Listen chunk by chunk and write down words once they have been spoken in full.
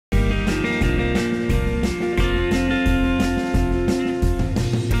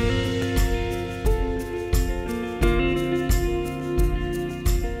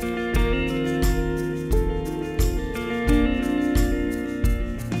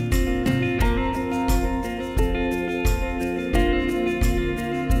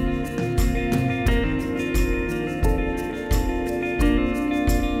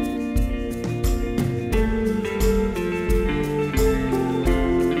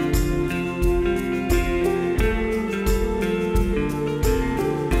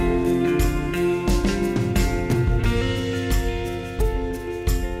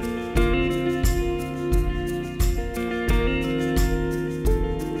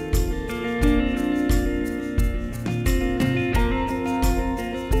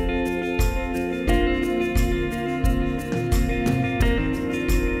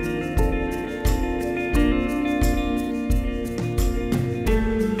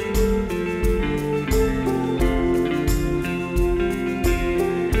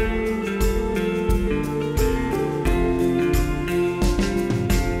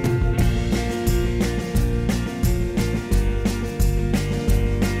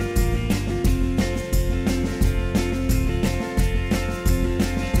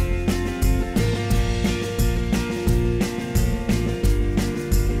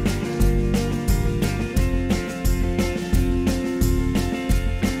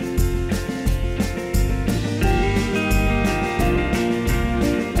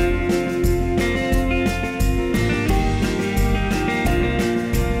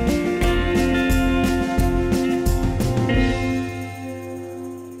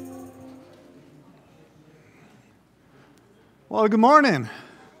Well, good morning.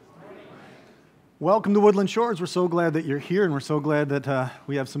 Welcome to Woodland Shores. We're so glad that you're here, and we're so glad that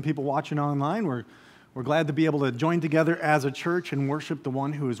we have some people watching online. We're glad to be able to join together as a church and worship the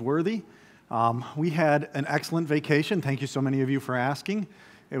one who is worthy. We had an excellent vacation. Thank you so many of you for asking.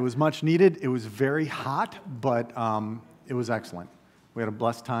 It was much needed. It was very hot, but it was excellent. We had a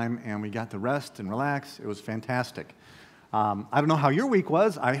blessed time, and we got to rest and relax. It was fantastic. I don't know how your week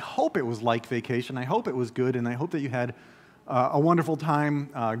was. I hope it was like vacation. I hope it was good, and I hope that you had a wonderful time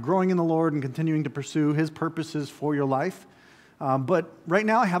growing in the Lord and continuing to pursue His purposes for your life. But right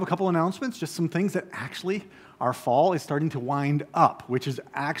now I have a couple announcements, just some things that actually our fall is starting to wind up, which is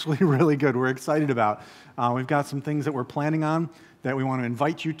actually really good. We're excited about. We've got some things that we're planning on that we want to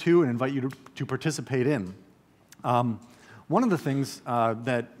invite you to and invite you to participate in. One of the things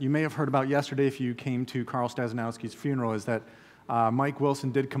that you may have heard about yesterday if you came to Carl Stazanowski's funeral is that Mike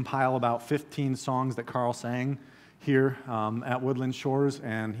Wilson did compile about 15 songs that Carl sang here at Woodland Shores,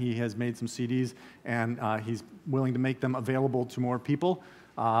 and he has made some CDs, and he's willing to make them available to more people.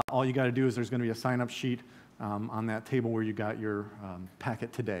 All you got to do is there's going to be a sign-up sheet on that table where you got your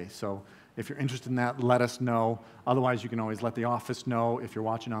packet today. So if you're interested in that, let us know. Otherwise, you can always let the office know if you're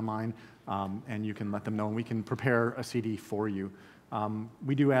watching online, and you can let them know, and we can prepare a CD for you.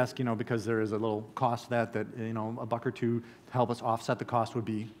 We do ask, because there is a little cost to that, a buck or two to help us offset the cost would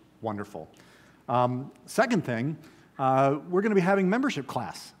be wonderful. Second thing, we're going to be having membership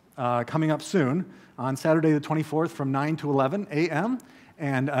class coming up soon on Saturday the 24th from 9 to 11 a.m.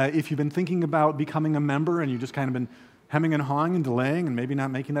 And if you've been thinking about becoming a member and you've just kind of been hemming and hawing and delaying and maybe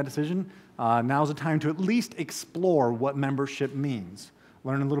not making that decision, now's the time to at least explore what membership means.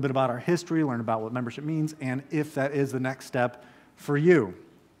 Learn a little bit about our history, learn about what membership means, and if that is the next step for you.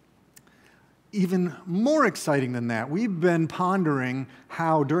 Even more exciting than that, we've been pondering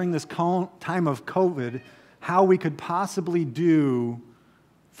how during this time of COVID, how we could possibly do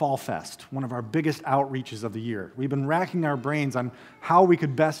Fall Fest, one of our biggest outreaches of the year. We've been racking our brains on how we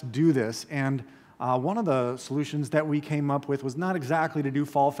could best do this, and one of the solutions that we came up with was not exactly to do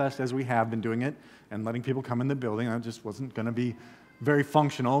Fall Fest as we have been doing it and letting people come in the building. That just wasn't going to be very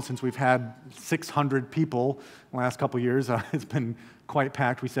functional since we've had 600 people the last couple of years. It's been quite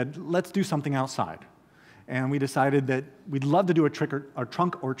packed. We said, let's do something outside. And we decided that we'd love to do a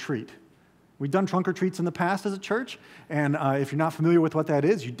trunk or treat. We've done trunk or treats in the past as a church, and if you're not familiar with what that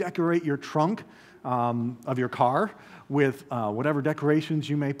is, you decorate your trunk of your car with whatever decorations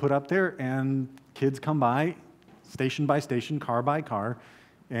you may put up there, and kids come by, station by station, car by car,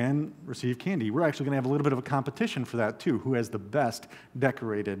 and receive candy. We're actually going to have a little bit of a competition for that too, who has the best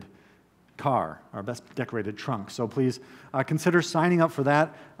decorated car, our best decorated trunk. So please consider signing up for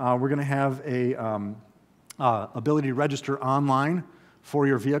that. We're going to have a ability to register online for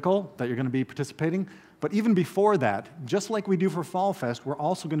your vehicle that you're going to be participating. But even before that, just like we do for Fall Fest, we're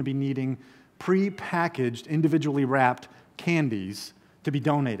also going to be needing pre-packaged, individually wrapped candies to be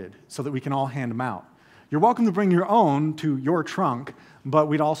donated so that we can all hand them out. You're welcome to bring your own to your trunk, but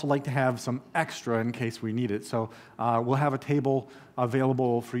we'd also like to have some extra in case we need it. So we'll have a table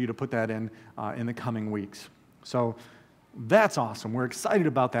available for you to put that in the coming weeks. So that's awesome. We're excited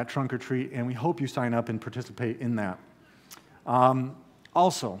about that trunk or treat, and we hope you sign up and participate in that.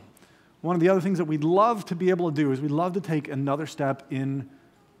 Also, one of the other things that we'd love to be able to do is we'd love to take another step in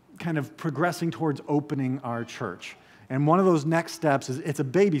kind of progressing towards opening our church. And one of those next steps is, it's a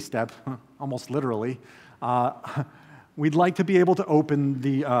baby step, almost literally. We'd like to be able to open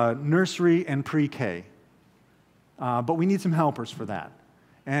the nursery and pre-K, but we need some helpers for that.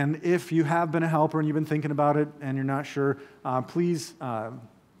 And if you have been a helper and you've been thinking about it and you're not sure, please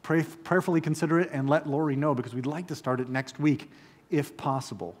prayerfully consider it and let Lori know, because we'd like to start it next week if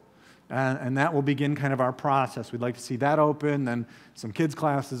possible. And that will begin kind of our process. We'd like to see that open, then some kids'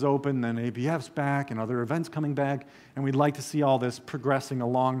 classes open, then ABF's back and other events coming back, and we'd like to see all this progressing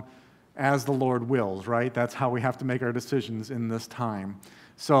along as the Lord wills, right? That's how we have to make our decisions in this time.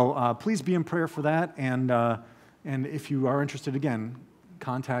 So please be in prayer for that, and if you are interested, again,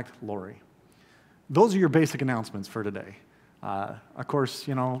 contact Lori. Those are your basic announcements for today. Of course,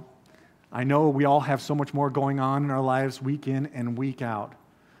 I know we all have so much more going on in our lives week in and week out.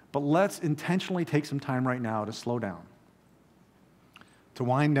 But let's intentionally take some time right now to slow down, to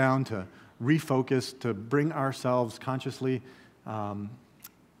wind down, to refocus, to bring ourselves consciously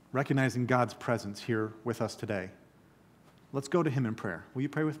recognizing God's presence here with us today. Let's go to Him in prayer. Will you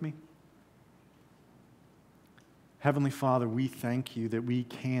pray with me? Heavenly Father, we thank You that we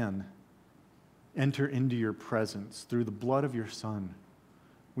can enter into Your presence through the blood of Your Son.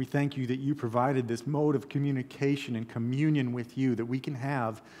 We thank You that You provided this mode of communication and communion with You, that we can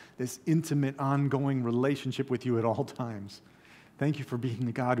have this intimate, ongoing relationship with You at all times. Thank you for being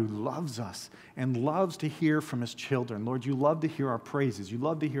the God who loves us and loves to hear from his children. Lord, you love to hear our praises. You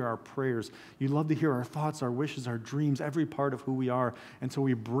love to hear our prayers. You love to hear our thoughts, our wishes, our dreams, every part of who we are. And so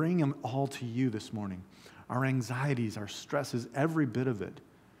we bring them all to you this morning. Our anxieties, our stresses, every bit of it.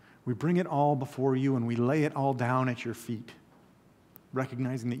 We bring it all before you and we lay it all down at your feet,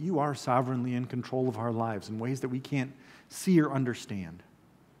 recognizing that you are sovereignly in control of our lives in ways that we can't see or understand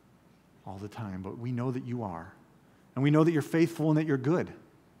all the time, but we know that you are. And we know that you're faithful and that you're good.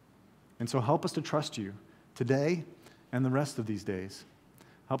 And so help us to trust you today and the rest of these days.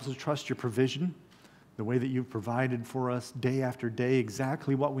 Help us to trust your provision, the way that you've provided for us day after day,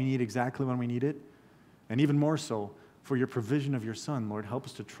 exactly what we need, exactly when we need it. And even more so, for your provision of your Son, Lord, help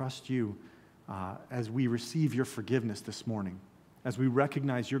us to trust you as we receive your forgiveness this morning, as we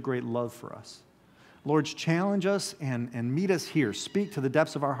recognize your great love for us. Lord, challenge us and meet us here. Speak to the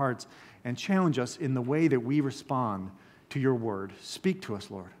depths of our hearts and challenge us in the way that we respond to your word. Speak to us,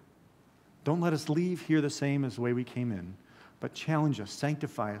 Lord. Don't let us leave here the same as the way we came in, but challenge us,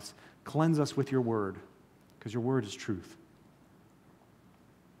 sanctify us, cleanse us with your word, because your word is truth.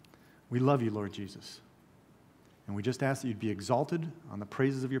 We love you, Lord Jesus. And we just ask that you'd be exalted on the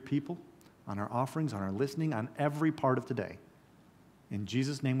praises of your people, on our offerings, on our listening, on every part of today. In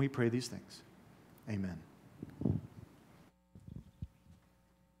Jesus' name we pray these things. Amen.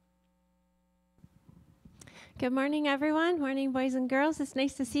 Good morning, everyone. Morning, boys and girls. It's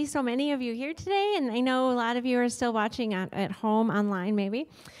nice to see so many of you here today, and I know a lot of you are still watching at home, online maybe.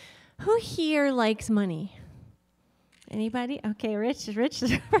 Who here likes money? Anybody? Okay, Rich is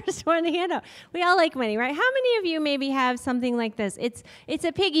the first one to hand up. We all like money, right? How many of you maybe have something like this? It's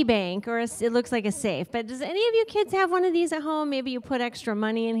a piggy bank, or it looks like a safe, but does any of you kids have one of these at home? Maybe you put extra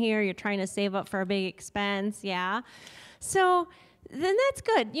money in here, you're trying to save up for a big expense, yeah? So then that's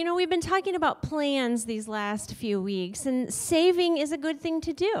good. You know, we've been talking about plans these last few weeks, and saving is a good thing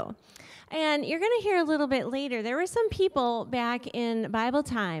to do. And you're going to hear a little bit later, there were some people back in Bible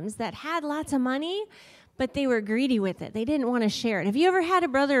times that had lots of money, but they were greedy with it. They didn't want to share it. Have you ever had a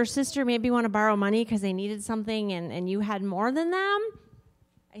brother or sister maybe want to borrow money because they needed something and you had more than them?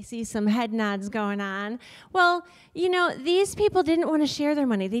 I see some head nods going on. Well, you know, these people didn't want to share their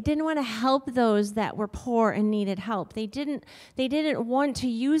money. They didn't want to help those that were poor and needed help. They didn't want to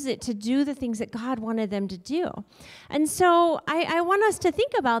use it to do the things that God wanted them to do. And so I want us to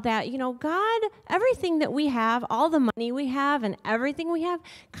think about that. You know, God, everything that we have, all the money we have and everything we have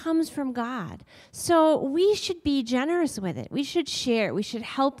comes from God. So we should be generous with it. We should share. We should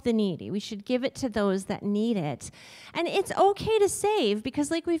help the needy. We should give it to those that need it. And it's okay to save because,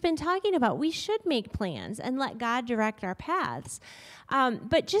 like we've been talking about, we should make plans and let God direct our paths.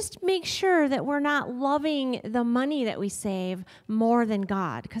 But just make sure that we're not loving the money that we save more than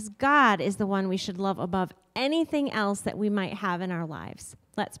God, because God is the one we should love above anything else that we might have in our lives.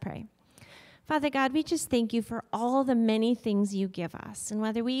 Let's pray. Father God, we just thank you for all the many things you give us. And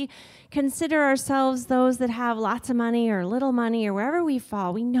whether we consider ourselves those that have lots of money or little money or wherever we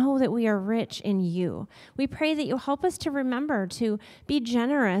fall, we know that we are rich in you. We pray that you'll help us to remember to be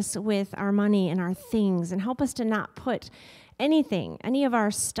generous with our money and our things, and help us to not put anything, any of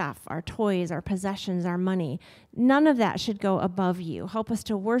our stuff, our toys, our possessions, our money, none of that should go above you. Help us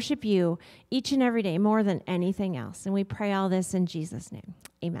to worship you each and every day more than anything else. And we pray all this in Jesus' name.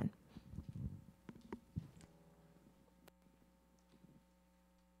 Amen.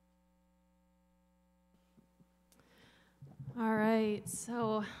 All right,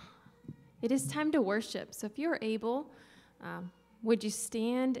 so it is time to worship. So if you're able, would you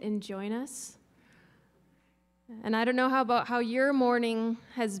stand and join us? And I don't know how your morning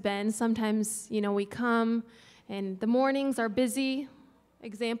has been. Sometimes, you know, we come and the mornings are busy.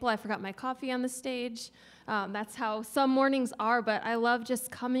 Example, I forgot my coffee on the stage. That's how some mornings are, but I love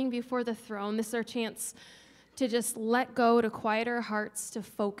just coming before the throne. This is our chance to just let go, to quiet our hearts, to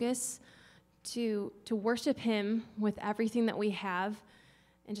focus, to worship him with everything that we have,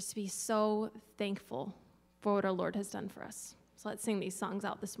 and just to be so thankful for what our Lord has done for us. So let's sing these songs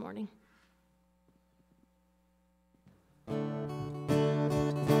out this morning.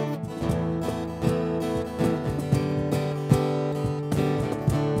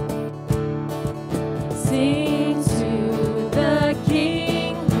 Sing to the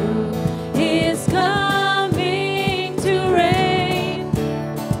King who is coming to reign.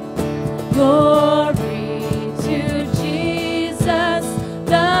 Glory to Jesus,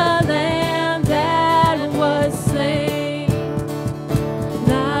 the Lamb that was slain.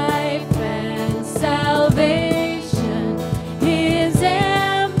 Life and salvation his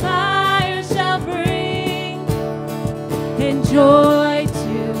empire shall bring, and joy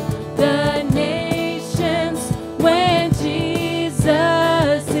to the nations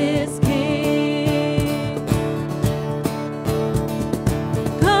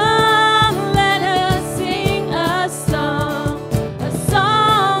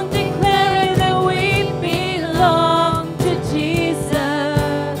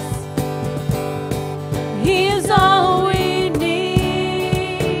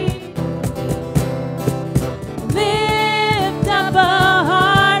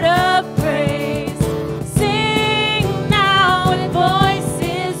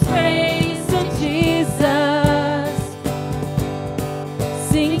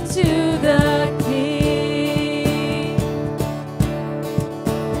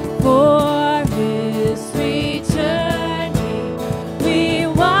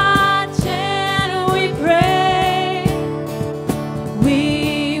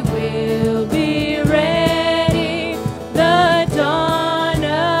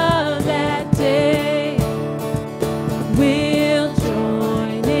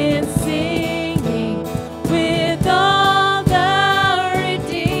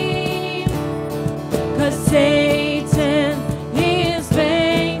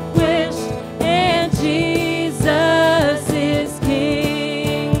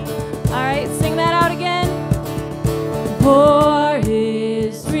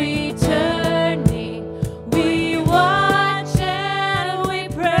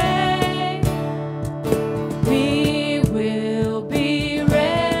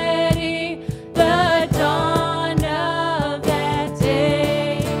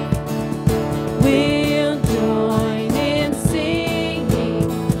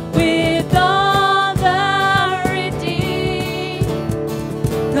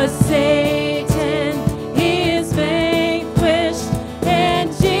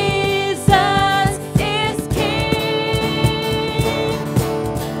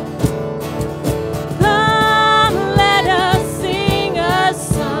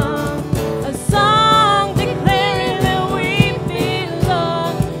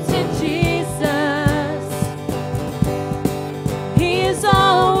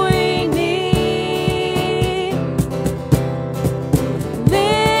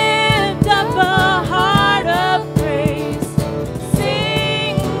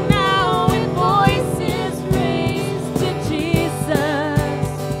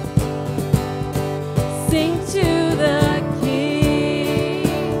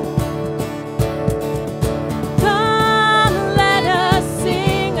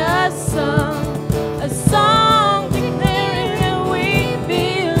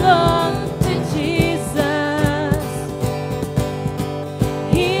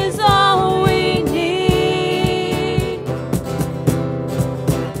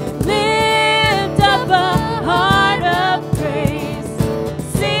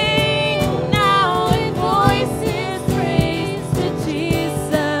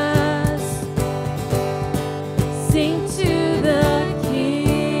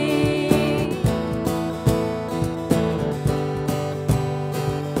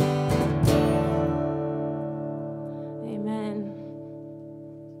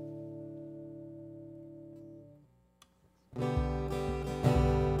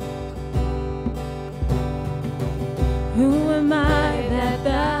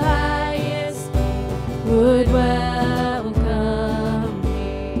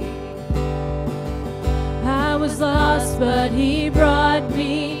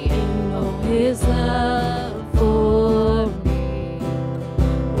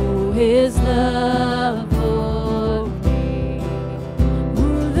His love for me.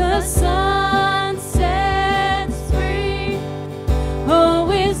 Who the Son sets free, oh,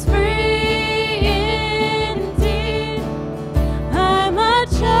 is free indeed. I'm a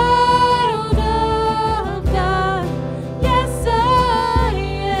child of God, yes I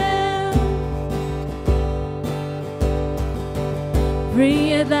am.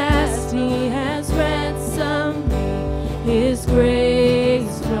 Free at last, He has ransomed me, His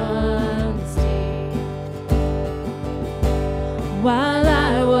grace runs deep. While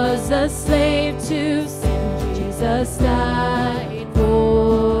I was a slave to sin, Jesus died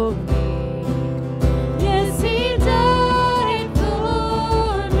for me. Yes, He died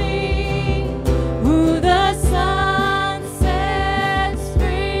for me. Who the Son sets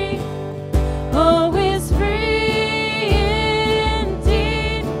free, oh, is free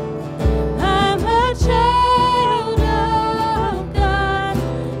indeed. I'm a child of God,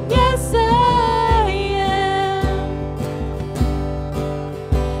 yes I am.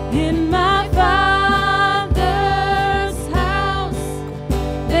 In my Father's house,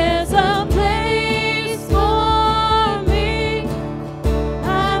 there's a place for me.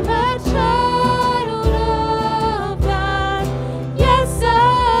 I'm a child of God, yes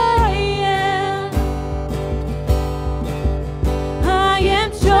I am. I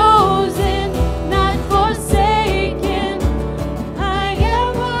am chosen, not forsaken. I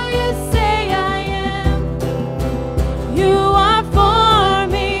am who you say I am. You are for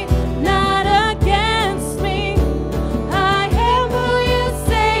me, not against me. I am who you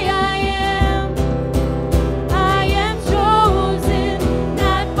say I am. I am chosen,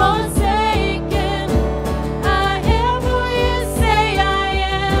 not forsaken. I am who you say I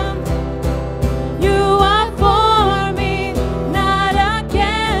am. You are for me, not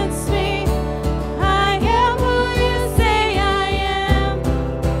against me. I am who you say I am.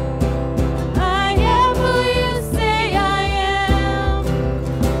 I am who you say I am.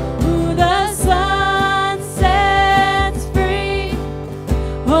 Who the Son sets free,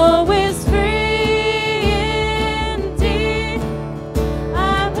 oh, is free indeed.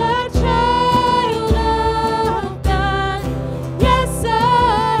 I'm a child of God, yes I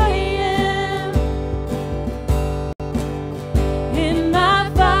am. In my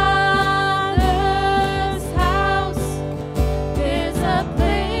Father's house, there's a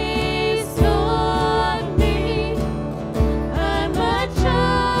place for me. I'm a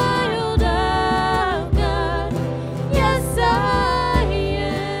child of God, yes I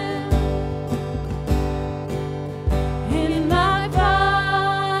am. In my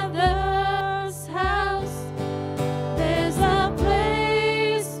Father's house, there's a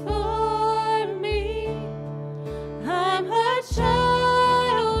place for me. I'm a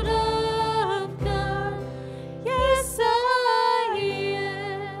child of God, yes I am.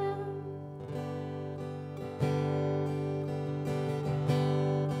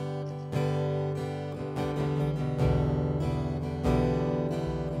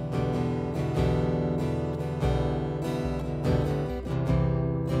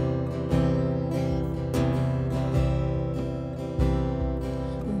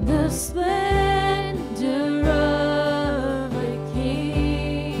 The splendor of a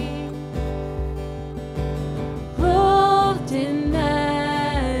king, clothed in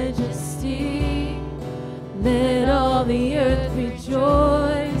majesty, let all the earth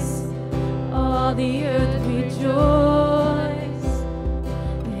rejoice, all the earth rejoice.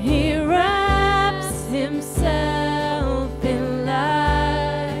 He wraps himself in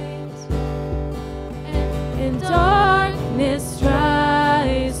light, and darkness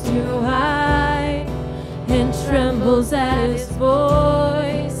tries to hide, and trembles at his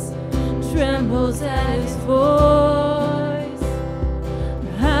voice, trembles at his voice.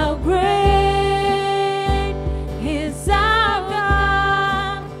 How great is our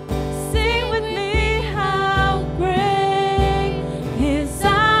God! Sing with me, how great is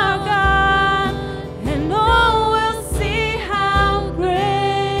our God! And all will see how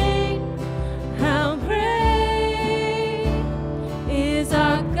great is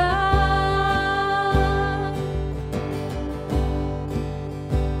our God.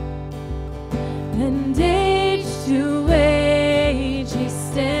 And age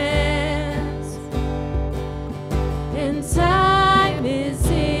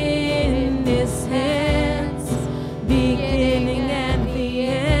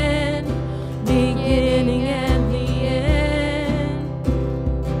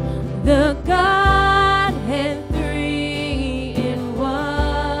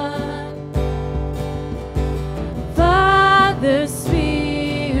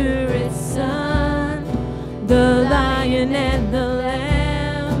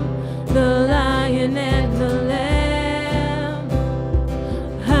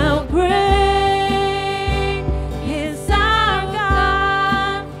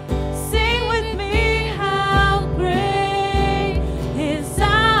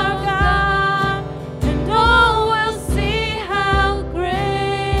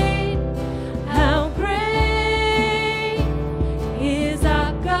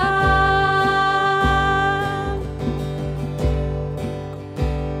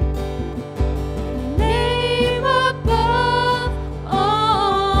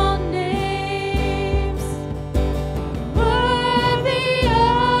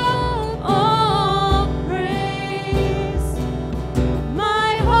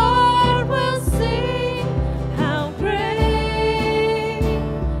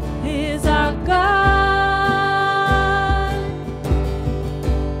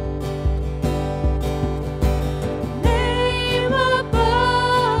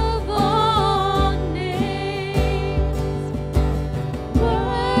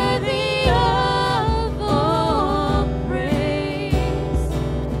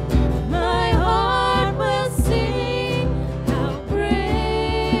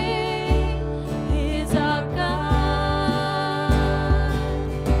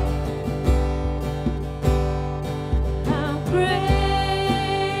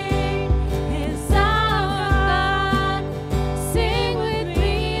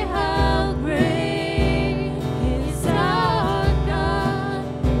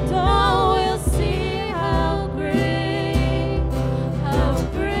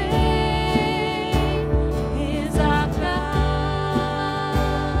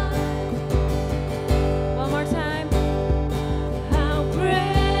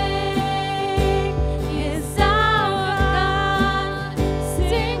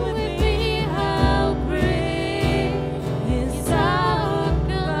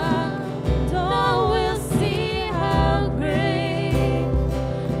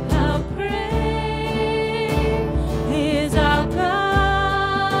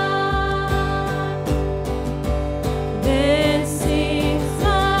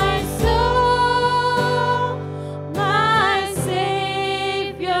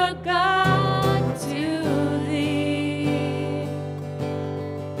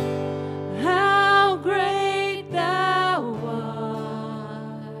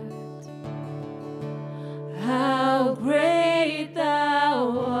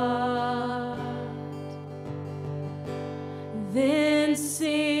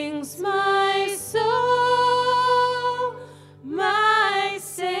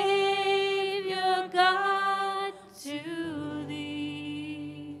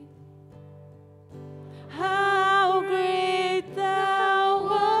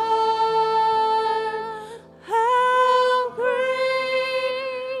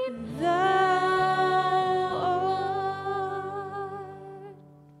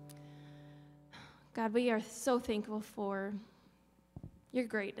God, we are so thankful for your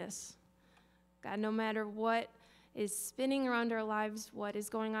greatness. God, no matter what is spinning around our lives, what is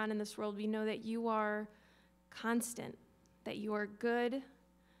going on in this world, we know that you are constant, that you are good,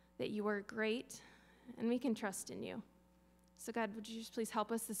 that you are great, and we can trust in you. So God, would you just please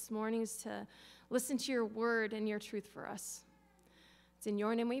help us this morning to listen to your word and your truth for us. It's in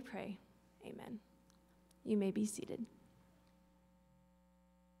your name we pray. Amen. You may be seated.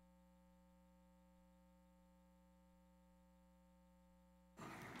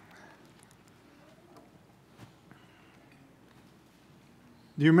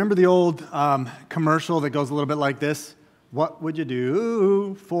 Do you remember the old commercial that goes a little bit like this? What would you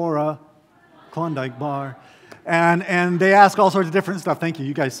do for a Klondike bar? And they ask all sorts of different stuff. Thank you.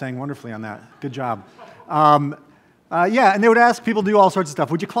 You guys sang wonderfully on that. Good job. And they would ask people to do all sorts of stuff.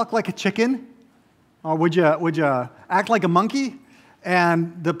 Would you cluck like a chicken? Or would you act like a monkey?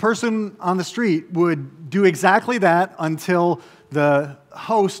 And the person on the street would do exactly that until the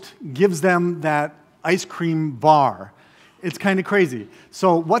host gives them that ice cream bar. It's kind of crazy.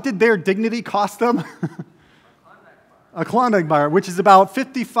 So what did their dignity cost them? A Klondike bar, which is about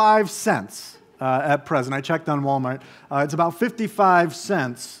 55 cents at present. I checked on Walmart. It's about 55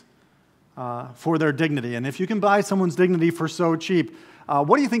 cents for their dignity. And if you can buy someone's dignity for so cheap,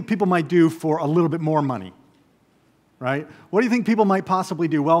 what do you think people might do for a little bit more money? Right? What do you think people might possibly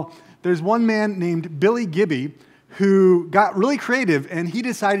do? Well, there's one man named Billy Gibby who got really creative, and he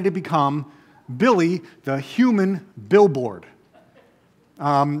decided to become Billy the Human Billboard.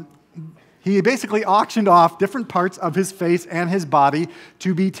 He basically auctioned off different parts of his face and his body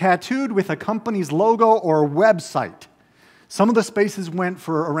to be tattooed with a company's logo or website. Some of the spaces went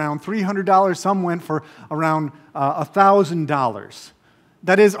for around $300, some went for around $1,000.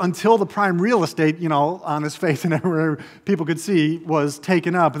 That is, until the prime real estate, on his face and everywhere people could see was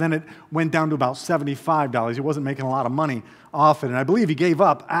taken up. And then it went down to about $75. He wasn't making a lot of money off it. And I believe he gave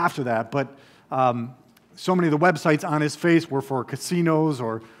up after that. But so many of the websites on his face were for casinos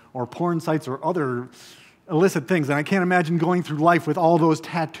or porn sites or other illicit things. And I can't imagine going through life with all those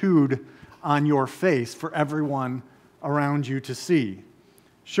tattooed on your face for everyone around you to see.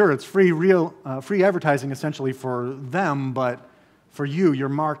 Sure, it's free advertising essentially for them, but for you, you're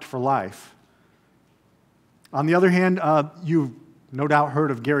marked for life. On the other hand, you've no doubt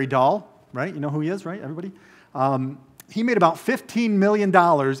heard of Gary Dahl, right? You know who he is, right, everybody? He made about $15 million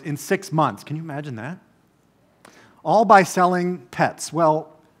in 6 months. Can you imagine that? All by selling pets.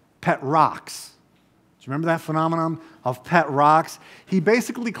 Well, pet rocks. Do you remember that phenomenon of pet rocks? He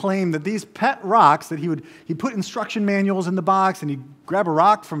basically claimed that these pet rocks, that he'd put instruction manuals in the box, and he'd grab a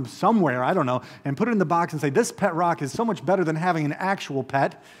rock from somewhere, I don't know, and put it in the box and say, this pet rock is so much better than having an actual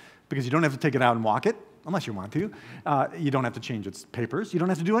pet, because you don't have to take it out and walk it, unless you want to. You don't have to change its papers. You don't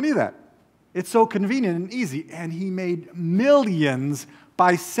have to do any of that. It's so convenient and easy, and he made millions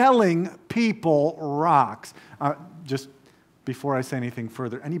by selling people rocks. Just before I say anything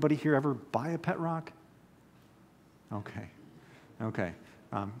further, anybody here ever buy a pet rock? Okay.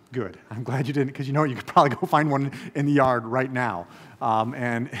 Good. I'm glad you didn't, because you could probably go find one in the yard right now,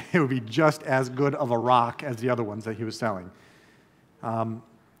 and it would be just as good of a rock as the other ones that he was selling.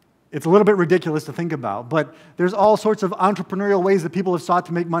 It's a little bit ridiculous to think about, but there's all sorts of entrepreneurial ways that people have sought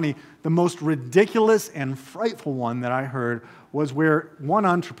to make money. The most ridiculous and frightful one that I heard was where one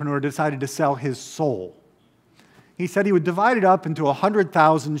entrepreneur decided to sell his soul. He said he would divide it up into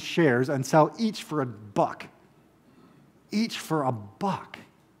 100,000 shares and sell each for $1. Each for $1.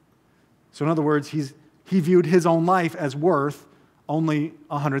 So in other words, he viewed his own life as worth only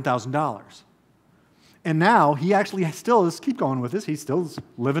 $100,000. And now he actually still is, keep going with this, he's still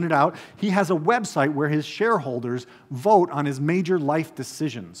living it out. He has a website where his shareholders vote on his major life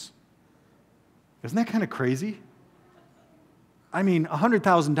decisions. Isn't that kind of crazy? I mean,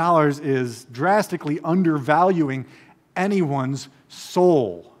 $100,000 is drastically undervaluing anyone's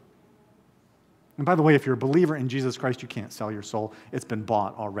soul. And by the way, if you're a believer in Jesus Christ, you can't sell your soul. It's been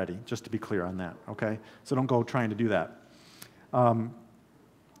bought already, just to be clear on that, okay? So don't go trying to do that.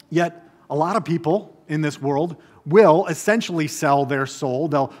 Yet, a lot of people in this world will essentially sell their soul.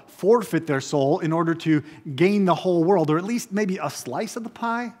 They'll forfeit their soul in order to gain the whole world, or at least maybe a slice of the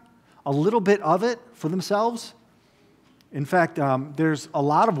pie, a little bit of it for themselves. In fact, there's a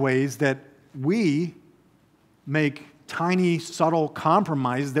lot of ways that we make tiny, subtle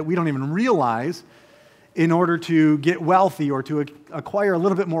compromises that we don't even realize in order to get wealthy or to acquire a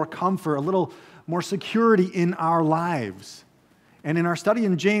little bit more comfort, a little more security in our lives. And in our study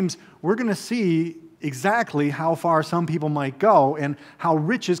in James, we're going to see exactly how far some people might go and how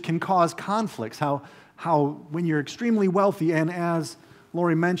riches can cause conflicts, how when you're extremely wealthy and as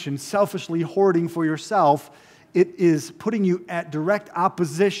Lori mentioned, selfishly hoarding for yourself, it is putting you at direct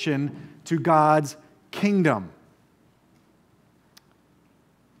opposition to God's kingdom.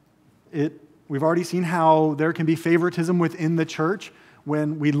 We've already seen how there can be favoritism within the church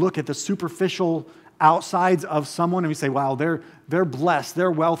when we look at the superficial outsides of someone and we say, wow, they're blessed,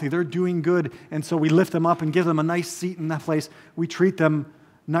 they're wealthy, they're doing good, and so we lift them up and give them a nice seat in that place. We treat them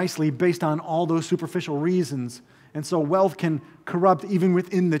nicely based on all those superficial reasons. And so wealth can corrupt even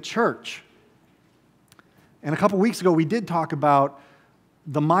within the church. And a couple weeks ago, we did talk about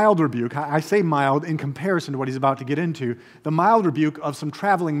the mild rebuke. I say mild in comparison to what he's about to get into. The mild rebuke of some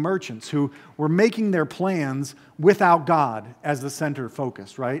traveling merchants who were making their plans without God as the center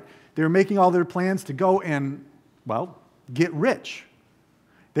focus, right? They were making all their plans to go and, well, get rich.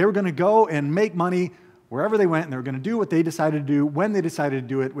 They were going to go and make money wherever they went, and they were going to do what they decided to do when they decided to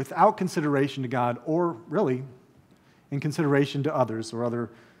do it without consideration to God or really in consideration to others or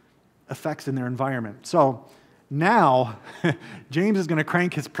other effects in their environment. So now, James is going to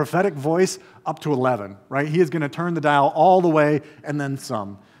crank his prophetic voice up to 11, right? He is going to turn the dial all the way and then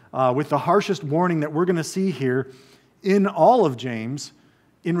some. With the harshest warning that we're going to see here in all of James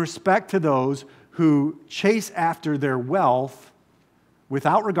in respect to those who chase after their wealth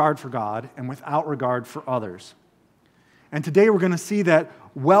without regard for God and without regard for others. And today we're going to see that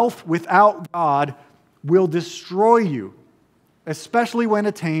wealth without God will destroy you, especially when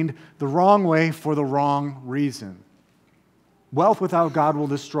attained the wrong way for the wrong reason. Wealth without God will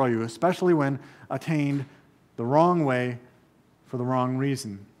destroy you, especially when attained the wrong way for the wrong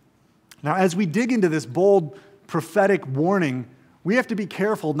reason. Now, as we dig into this bold prophetic warning, we have to be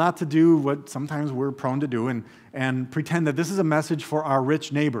careful not to do what sometimes we're prone to do and pretend that this is a message for our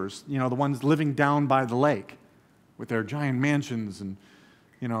rich neighbors, the ones living down by the lake with their giant mansions and,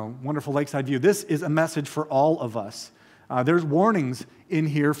 wonderful lakeside view. This is a message for all of us. There's warnings in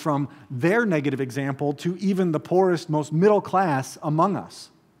here from their negative example to even the poorest, most middle class among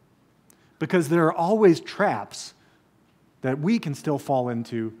us. Because there are always traps that we can still fall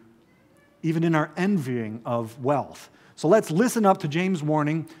into, even in our envying of wealth. So let's listen up to James'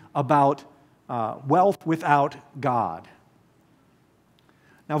 warning about wealth without God.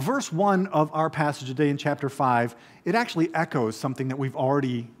 Now, verse 1 of our passage today in chapter 5, it actually echoes something that we've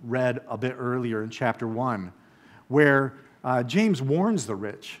already read a bit earlier in chapter 1. Where James warns the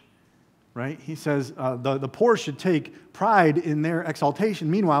rich, right? He says the poor should take pride in their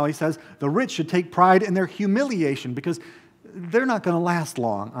exaltation. Meanwhile, he says the rich should take pride in their humiliation because they're not going to last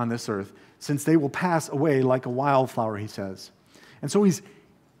long on this earth since they will pass away like a wildflower, he says. And so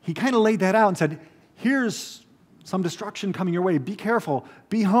he kind of laid that out and said, here's some destruction coming your way. Be careful.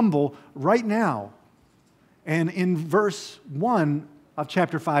 Be humble right now. And in verse 1 of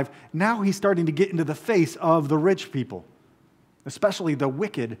chapter 5, now he's starting to get into the face of the rich people, especially the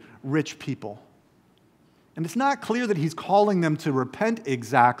wicked rich people. And it's not clear that he's calling them to repent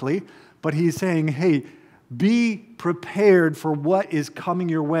exactly, but he's saying, hey, be prepared for what is coming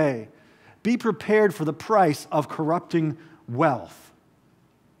your way. Be prepared for the price of corrupting wealth.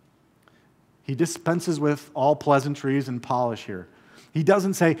 He dispenses with all pleasantries and polish here. He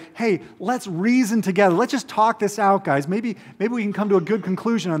doesn't say, hey, let's reason together. Let's just talk this out, guys. Maybe we can come to a good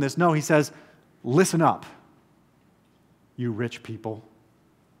conclusion on this. No, he says, listen up, you rich people.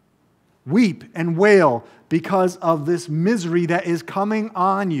 Weep and wail because of this misery that is coming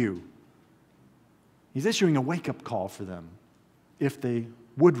on you. He's issuing a wake-up call for them if they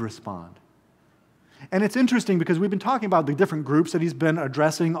would respond. And it's interesting because we've been talking about the different groups that he's been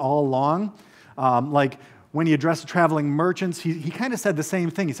addressing all along. Like when he addressed the traveling merchants, he kind of said the same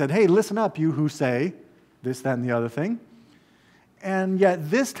thing. He said, hey, listen up, you who say this, that, and the other thing. And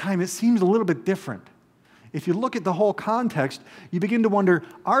yet this time it seems a little bit different. If you look at the whole context, you begin to wonder,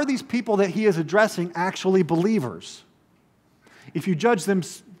 are these people that he is addressing actually believers? If you judge them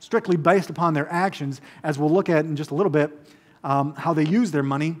strictly based upon their actions, as we'll look at in just a little bit, how they use their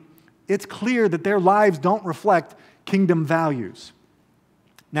money, it's clear that their lives don't reflect kingdom values.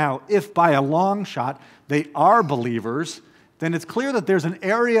 Now, if by a long shot they are believers, then it's clear that there's an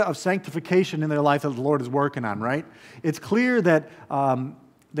area of sanctification in their life that the Lord is working on, right? It's clear that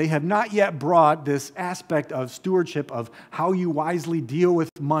they have not yet brought this aspect of stewardship of how you wisely deal with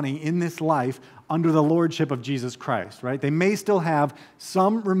money in this life under the lordship of Jesus Christ, right? They may still have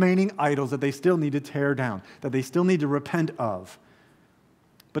some remaining idols that they still need to tear down, that they still need to repent of.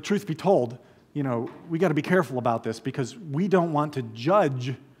 But truth be told, we got to be careful about this because we don't want to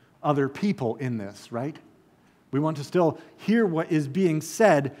judge other people in this, right? We want to still hear what is being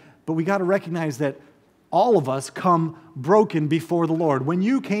said, but we got to recognize that all of us come broken before the Lord. When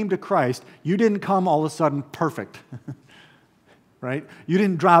you came to Christ, you didn't come all of a sudden perfect. right? You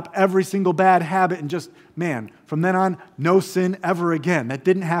didn't drop every single bad habit and just, man, from then on, no sin ever again. That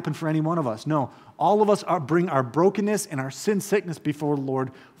didn't happen for any one of us. No, all of us bring our brokenness and our sin sickness before the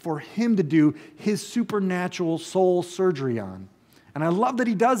Lord for Him to do His supernatural soul surgery on. And I love that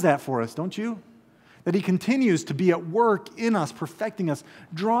He does that for us, don't you? That He continues to be at work in us, perfecting us,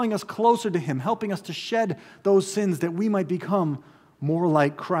 drawing us closer to Him, helping us to shed those sins that we might become more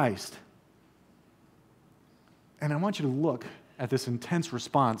like Christ. And I want you to look at this intense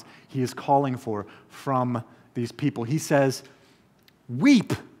response He is calling for from these people. He says,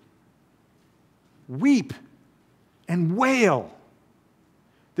 weep, weep, and wail.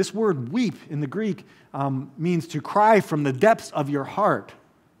 This word weep in the Greek means to cry from the depths of your heart,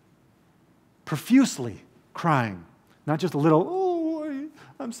 profusely crying, not just a little, oh,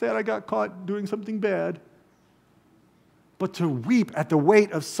 I'm sad I got caught doing something bad, but to weep at the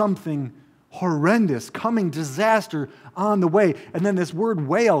weight of something horrendous, coming disaster on the way. And then this word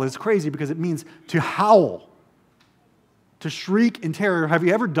wail is crazy because it means to howl, to shriek in terror. Have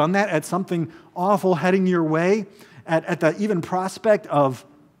you ever done that at something awful heading your way? At the even prospect of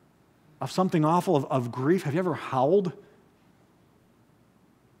something awful, of grief? Have you ever howled?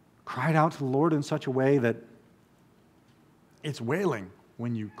 Cried out to the Lord in such a way that it's wailing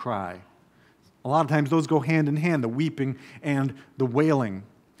when you cry. A lot of times those go hand in hand, the weeping and the wailing.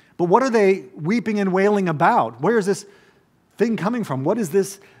 But what are they weeping and wailing about? Where is this thing coming from? What is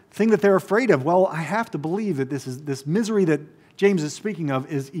this thing that they're afraid of? Well, I have to believe that this misery that James is speaking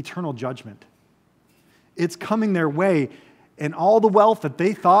of is eternal judgment. It's coming their way, and all the wealth that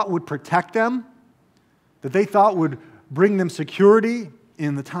they thought would protect them, that they thought would bring them security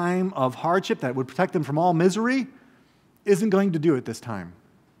in the time of hardship, that would protect them from all misery, isn't going to do it this time.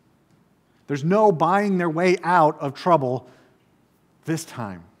 There's no buying their way out of trouble this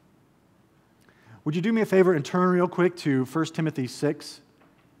time. Would you do me a favor and turn real quick to 1 Timothy 6?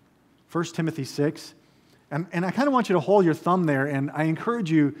 1 Timothy 6. And I kind of want you to hold your thumb there, and I encourage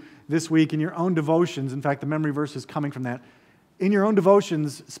you this week in your own devotions, in fact, the memory verse is coming from that. In your own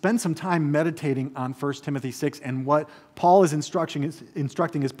devotions, spend some time meditating on 1 Timothy 6 and what Paul is instructing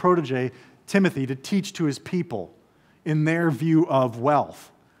his protege, Timothy, to teach to his people in their view of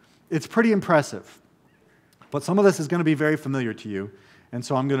wealth. It's pretty impressive. But some of this is going to be very familiar to you, and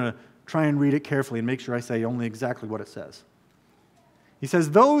so I'm going to try and read it carefully and make sure I say only exactly what it says. He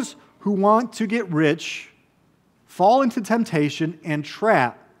says, those who want to get rich fall into temptation and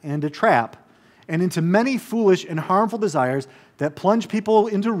a trap, and into many foolish and harmful desires that plunge people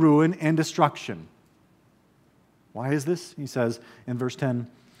into ruin and destruction. Why is this? He says in verse 10,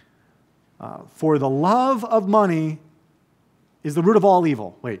 for the love of money is the root of all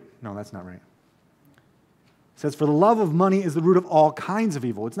evil. Wait, no, that's not right. It says, for the love of money is the root of all kinds of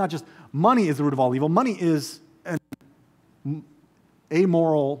evil. It's not just money is the root of all evil. Money is an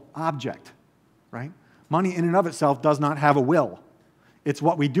amoral object, right? Money in and of itself does not have a will. It's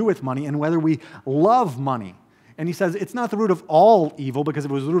what we do with money and whether we love money. And he says it's not the root of all evil, because if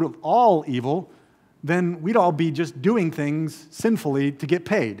it was the root of all evil, then we'd all be just doing things sinfully to get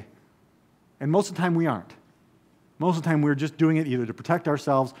paid. And most of the time we aren't. Most of the time we're just doing it either to protect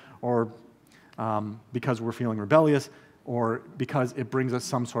ourselves or because we're feeling rebellious or because it brings us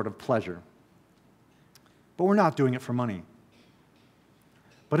some sort of pleasure. But we're not doing it for money.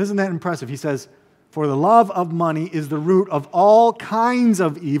 But isn't that impressive? He says, for the love of money is the root of all kinds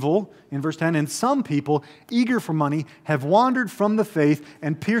of evil, in verse 10, and some people, eager for money, have wandered from the faith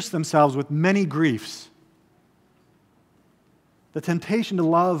and pierced themselves with many griefs. The temptation to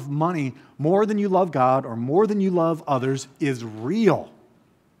love money more than you love God or more than you love others is real.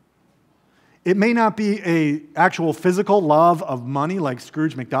 It may not be an actual physical love of money like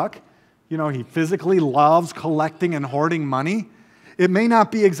Scrooge McDuck. You know, he physically loves collecting and hoarding money. It may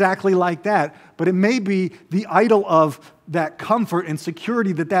not be exactly like that, but it may be the idol of that comfort and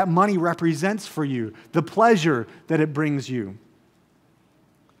security that money represents for you, the pleasure that it brings you.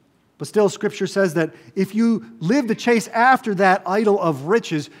 But still, Scripture says that if you live to chase after that idol of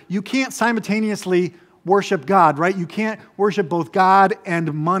riches, you can't simultaneously worship God, right? You can't worship both God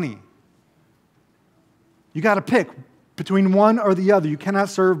and money. You got to pick between one or the other. You cannot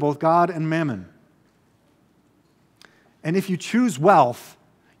serve both God and mammon. And if you choose wealth,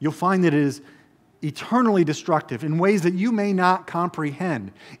 you'll find that it is eternally destructive in ways that you may not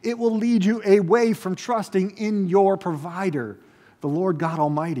comprehend. It will lead you away from trusting in your provider, the Lord God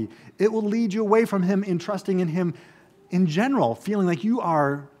Almighty. It will lead you away from Him in trusting in Him in general, feeling like you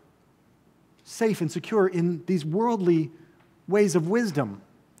are safe and secure in these worldly ways of wisdom,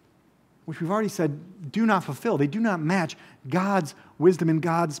 which we've already said do not fulfill. They do not match God's wisdom and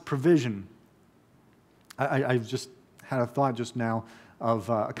God's provision. I've just had a thought just now of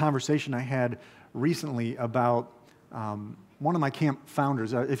a conversation I had recently about one of my camp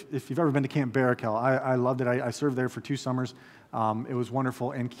founders. If you've ever been to Camp Barakel, I loved it. I served there for 2 summers. It was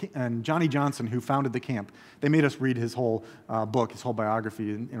wonderful. And Johnny Johnson, who founded the camp, they made us read his whole book, his whole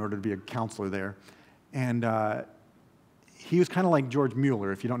biography, in order to be a counselor there. And he was kind of like George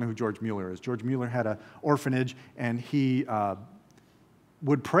Mueller, if you don't know who George Mueller is. George Mueller had an orphanage, and he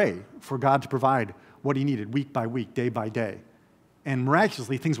would pray for God to provide what he needed week by week, day by day. And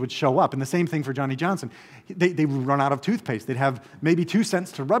miraculously, things would show up. And the same thing for Johnny Johnson. They would run out of toothpaste. They'd have maybe 2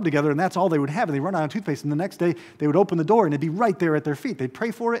 cents to rub together, and that's all they would have. And they'd run out of toothpaste, and the next day, they would open the door, and it'd be right there at their feet. They'd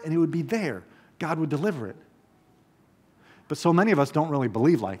pray for it, and it would be there. God would deliver it. But so many of us don't really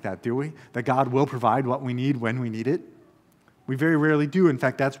believe like that, do we? That God will provide what we need when we need it. We very rarely do. In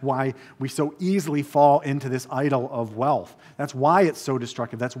fact, that's why we so easily fall into this idol of wealth. That's why it's so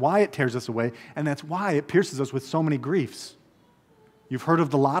destructive. That's why it tears us away, and that's why it pierces us with so many griefs. You've heard of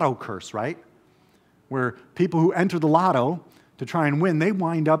the lotto curse, right? Where people who enter the lotto to try and win, they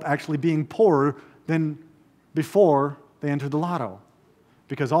wind up actually being poorer than before they entered the lotto.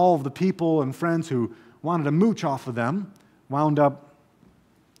 Because all of the people and friends who wanted to mooch off of them wound up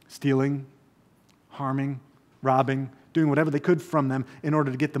stealing, harming, robbing, doing whatever they could from them in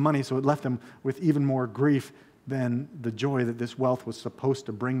order to get the money, so it left them with even more grief than the joy that this wealth was supposed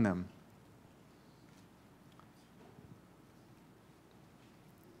to bring them.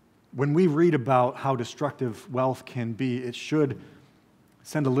 When we read about how destructive wealth can be, it should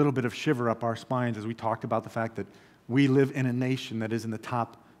send a little bit of shiver up our spines as we talked about the fact that we live in a nation that is in the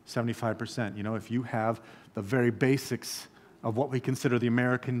top 75%. You know, if you have the very basics of what we consider the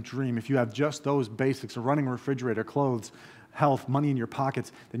American dream, if you have just those basics, a running refrigerator, clothes, health, money in your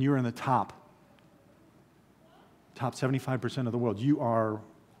pockets, then you're in the top 75% of the world. You are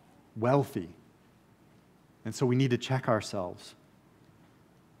wealthy. And so we need to check ourselves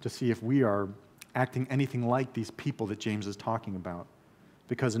to see if we are acting anything like these people that James is talking about.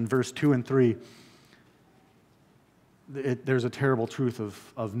 Because in verse 2 and 3, there's a terrible truth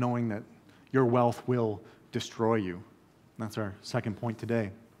of knowing that your wealth will destroy you. That's our second point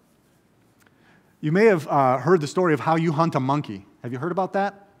today. You may have heard the story of how you hunt a monkey. Have you heard about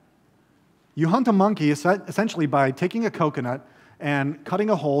that? You hunt a monkey essentially by taking a coconut and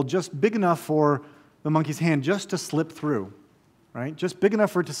cutting a hole just big enough for the monkey's hand just to slip through. Right? Just big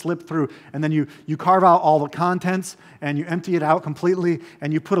enough for it to slip through. And then you carve out all the contents and you empty it out completely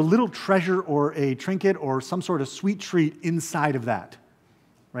and you put a little treasure or a trinket or some sort of sweet treat inside of that.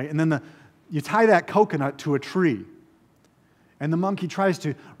 Right? And then you tie that coconut to a tree. And the monkey tries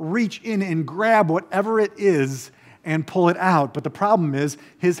to reach in and grab whatever it is and pull it out. But the problem is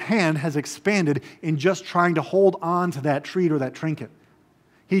his hand has expanded in just trying to hold on to that treat or that trinket.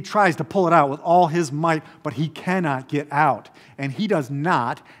 He tries to pull it out with all his might, but he cannot get out. And he does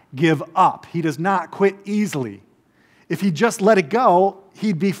not give up. He does not quit easily. If he just let it go,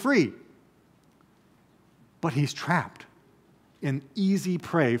 he'd be free. But he's trapped, an easy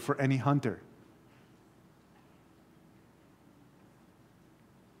prey for any hunter.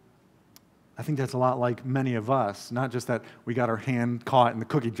 I think that's a lot like many of us, not just that we got our hand caught in the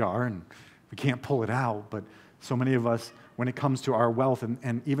cookie jar and we can't pull it out, but so many of us, when it comes to our wealth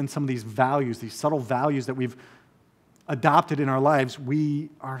and even some of these values, these subtle values that we've adopted in our lives, we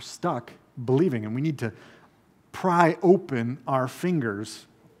are stuck believing, and we need to pry open our fingers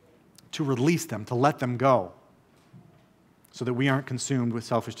to release them, to let them go, so that we aren't consumed with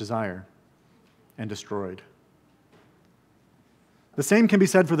selfish desire and destroyed. The same can be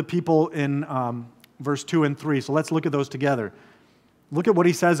said for the people in verse 2 and 3, so let's look at those together. Look at what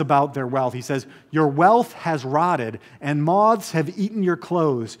he says about their wealth. He says, your wealth has rotted, and moths have eaten your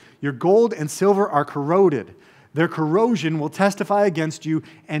clothes. Your gold and silver are corroded. Their corrosion will testify against you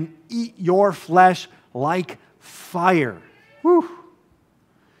and eat your flesh like fire. Whew.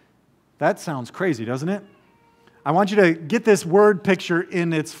 That sounds crazy, doesn't it? I want you to get this word picture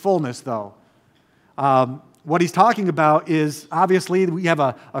in its fullness, though. What he's talking about is, obviously, we have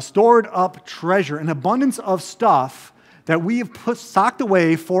a stored up treasure, an abundance of stuff that we have stocked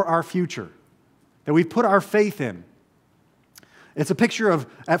away for our future, that we've put our faith in. It's a picture of,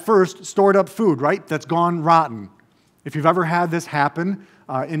 at first, stored up food, right, that's gone rotten. If you've ever had this happen,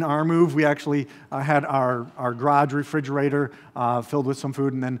 in our move, we actually had our garage refrigerator filled with some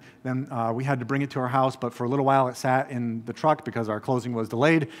food, and then we had to bring it to our house, but for a little while it sat in the truck because our closing was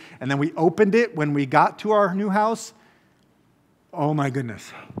delayed, and then we opened it when we got to our new house. Oh my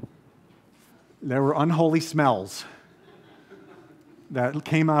goodness. There were unholy smells that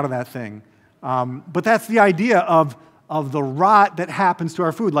came out of that thing. But that's the idea of of the rot that happens to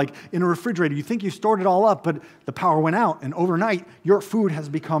our food. Like in a refrigerator, you think you stored it all up, but the power went out, and overnight, your food has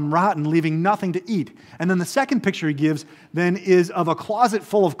become rotten, leaving nothing to eat. And then the second picture he gives then is of a closet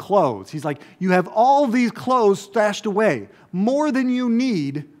full of clothes. He's like, you have all these clothes stashed away, more than you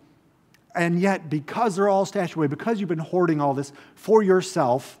need, and yet because they're all stashed away, because you've been hoarding all this for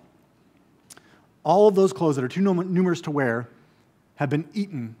yourself, all of those clothes that are too numerous to wear have been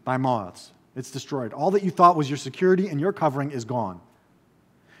eaten by moths. It's destroyed. All that you thought was your security and your covering is gone.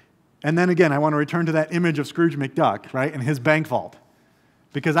 And then again, I want to return to that image of Scrooge McDuck, right, and his bank vault.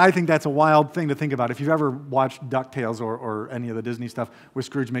 Because I think that's a wild thing to think about. If you've ever watched DuckTales or any of the Disney stuff with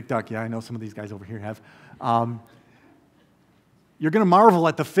Scrooge McDuck, yeah, I know some of these guys over here have, you're going to marvel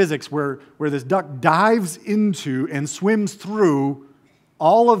at the physics where this duck dives into and swims through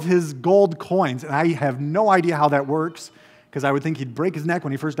all of his gold coins. And I have no idea how that works, because I would think he'd break his neck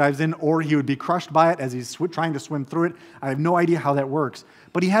when he first dives in, or he would be crushed by it as he's trying to swim through it. I have no idea how that works.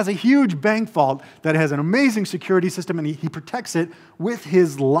 But he has a huge bank vault that has an amazing security system, and he protects it with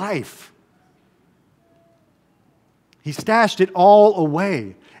his life. He stashed it all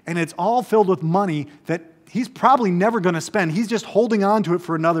away, and it's all filled with money that he's probably never going to spend. He's just holding on to it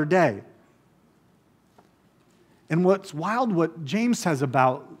for another day. And what's wild, what James says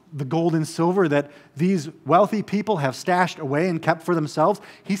about the gold and silver that these wealthy people have stashed away and kept for themselves,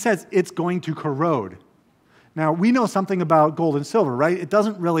 he says it's going to corrode. Now, we know something about gold and silver, right? It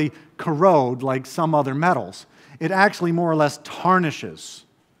doesn't really corrode like some other metals. It actually more or less tarnishes.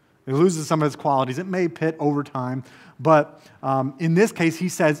 It loses some of its qualities. It may pit over time, but in this case, he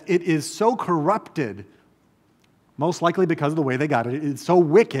says it is so corrupted, most likely because of the way they got it. It's so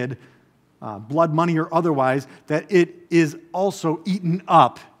wicked, blood money or otherwise, that it is also eaten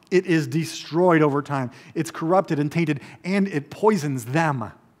up. It is destroyed over time. It's corrupted and tainted, and it poisons them.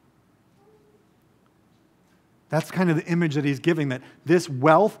 That's kind of the image that he's giving, that this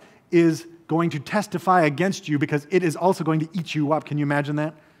wealth is going to testify against you because it is also going to eat you up. Can you imagine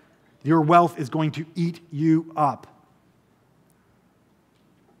that? Your wealth is going to eat you up.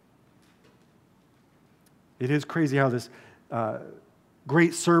 It is crazy how this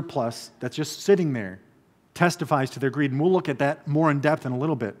great surplus that's just sitting there testifies to their greed, and we'll look at that more in depth in a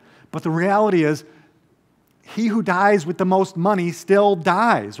little bit. But the reality is, he who dies with the most money still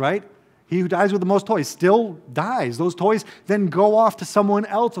dies, right? He who dies with the most toys still dies. Those toys then go off to someone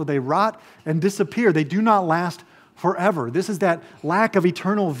else, or they rot and disappear. They do not last forever. This is that lack of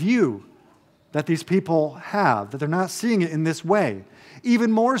eternal view that these people have, that they're not seeing it in this way.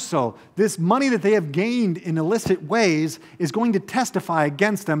 Even more so, this money that they have gained in illicit ways is going to testify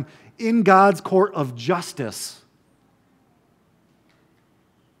against them in God's court of justice.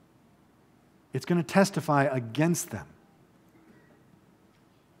 It's going to testify against them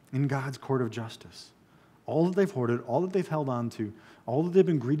in God's court of justice. All that they've hoarded, all that they've held on to, all that they've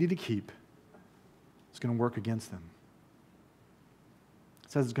been greedy to keep, is going to work against them.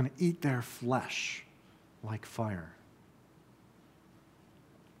 It says it's going to eat their flesh like fire.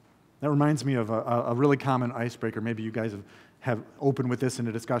 That reminds me of a really common icebreaker. Maybe you guys have opened with this in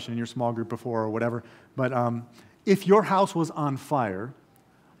a discussion in your small group before or whatever. But if your house was on fire,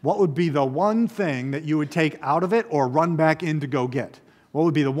 what would be the one thing that you would take out of it or run back in to go get? What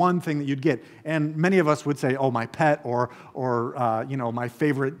would be the one thing that you'd get? And many of us would say, oh, my pet or my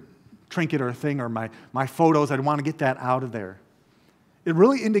favorite trinket or thing or my photos. I'd want to get that out of there. It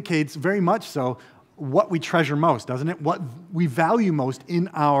really indicates very much so what we treasure most, doesn't it? What we value most in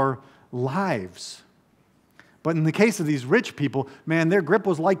our lives. But in the case of these rich people, man, their grip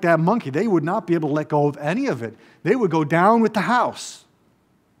was like that monkey. They would not be able to let go of any of it. They would go down with the house.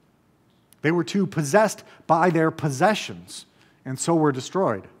 They were too possessed by their possessions, and so were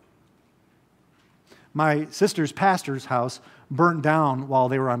destroyed. My sister's pastor's house burnt down while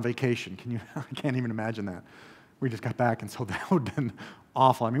they were on vacation. I can't even imagine that. We just got back, and so that would have been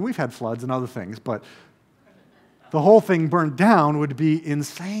awful. I mean, we've had floods and other things, but the whole thing burnt down would be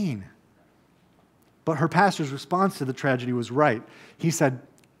insane. But her pastor's response to the tragedy was right. He said,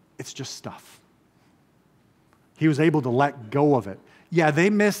 it's just stuff. He was able to let go of it. Yeah, they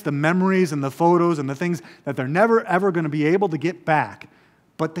missed the memories and the photos and the things that they're never, ever going to be able to get back,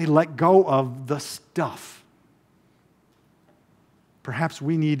 but they let go of the stuff. Perhaps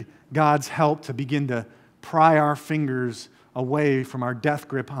we need God's help to begin to pry our fingers away from our death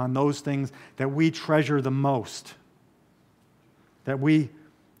grip on those things that we treasure the most, that we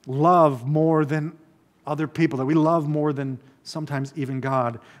love more than other people, that we love more than sometimes even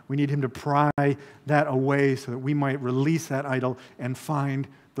God. We need Him to pry that away so that we might release that idol and find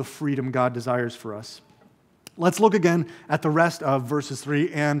the freedom God desires for us. Let's look again at the rest of verses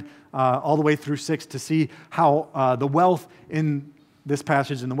 3 and all the way through 6 to see how the wealth in this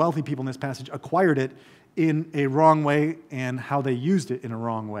passage and the wealthy people in this passage acquired it in a wrong way and how they used it in a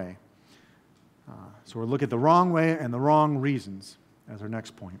wrong way. So we'll look at the wrong way and the wrong reasons as our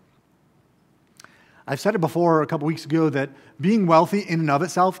next point. I've said it before a couple weeks ago that being wealthy in and of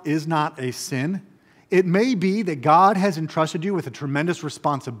itself is not a sin. It may be that God has entrusted you with a tremendous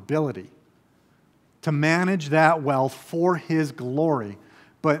responsibility to manage that wealth for His glory,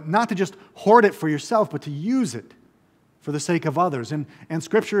 but not to just hoard it for yourself, but to use it for the sake of others. And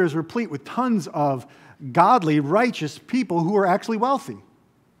Scripture is replete with tons of godly, righteous people who are actually wealthy.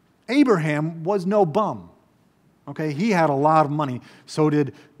 Abraham was no bum. Okay, he had a lot of money. So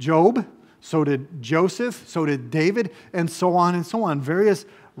did Job, so did Joseph, so did David, and so on and so on. Various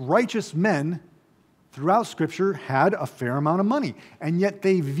righteous men throughout Scripture had a fair amount of money, and yet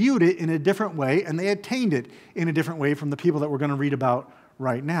they viewed it in a different way, and they attained it in a different way from the people that we're going to read about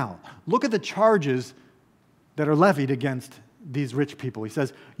right now. Look at the charges that are levied against these rich people. He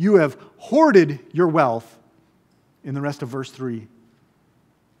says, you have hoarded your wealth, in the rest of verse 3.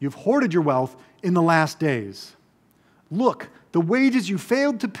 You've hoarded your wealth in the last days. Look, the wages you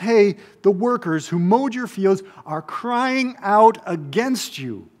failed to pay the workers who mowed your fields are crying out against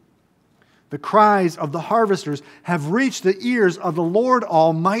you. The cries of the harvesters have reached the ears of the Lord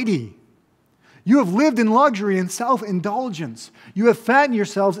Almighty. You have lived in luxury and self-indulgence. You have fattened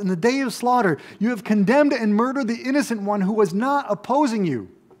yourselves in the day of slaughter. You have condemned and murdered the innocent one who was not opposing you.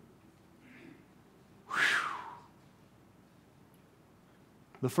 Whew.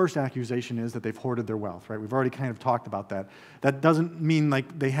 The first accusation is that they've hoarded their wealth, right? We've already kind of talked about that. That doesn't mean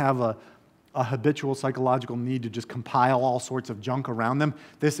like they have a habitual psychological need to just compile all sorts of junk around them.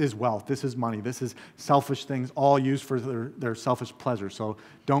 This is wealth. This is money. This is selfish things, all used for their selfish pleasure. So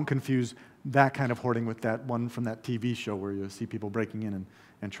don't confuse that kind of hoarding with that one from that TV show where you see people breaking in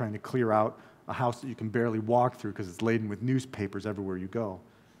and trying to clear out a house that you can barely walk through because it's laden with newspapers everywhere you go.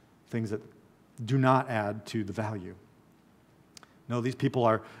 Things that do not add to the value. No, these people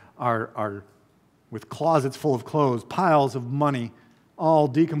are with closets full of clothes, piles of money, all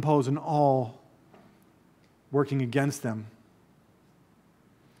decomposed and all working against them.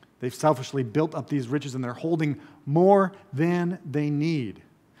 They've selfishly built up these riches and they're holding more than they need.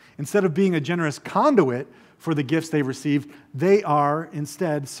 Instead of being a generous conduit for the gifts they received, they are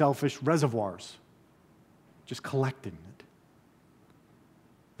instead selfish reservoirs, just collecting it.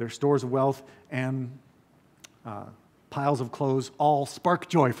 Their stores of wealth and piles of clothes all spark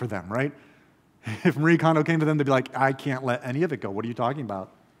joy for them, right? If Marie Kondo came to them, they'd be like, I can't let any of it go. What are you talking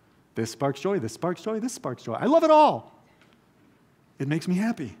about? This sparks joy, this sparks joy, this sparks joy. I love it all. It makes me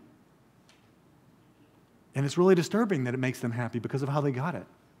happy. And it's really disturbing that it makes them happy because of how they got it.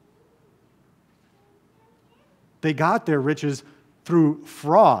 They got their riches through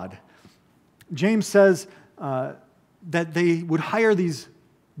fraud. James says that they would hire these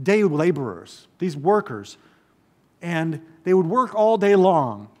day laborers, these workers, and they would work all day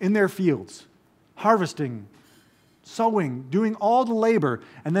long in their fields, harvesting, sowing, doing all the labor,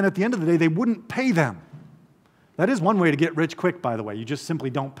 and then at the end of the day, they wouldn't pay them. That is one way to get rich quick, by the way. You just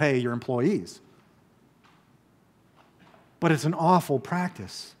simply don't pay your employees. But it's an awful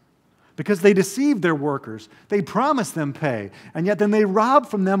practice because they deceive their workers. They promise them pay, and yet then they rob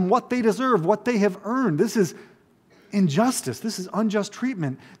from them what they deserve, what they have earned. This is injustice. This is unjust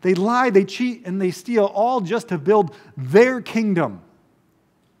treatment. They lie, they cheat, and they steal, all just to build their kingdom.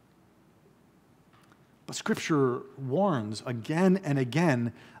 But Scripture warns again and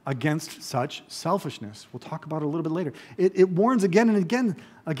again against such selfishness. We'll talk about it a little bit later. It warns again and again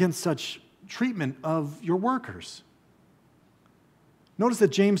against such treatment of your workers. Notice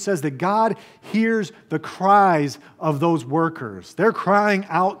that James says that God hears the cries of those workers. They're crying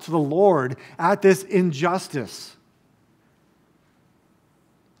out to the Lord at this injustice.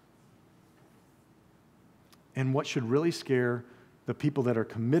 And what should really scare the people that are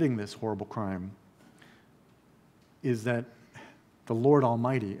committing this horrible crime is that the Lord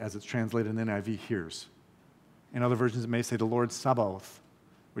Almighty, as it's translated in the NIV, hears. In other versions, it may say the Lord Sabaoth,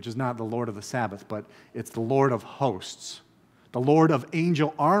 which is not the Lord of the Sabbath, but it's the Lord of hosts. The Lord of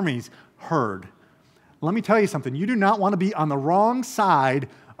angel armies heard. Let me tell you something. You do not want to be on the wrong side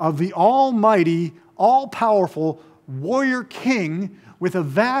of the almighty, all-powerful warrior king with a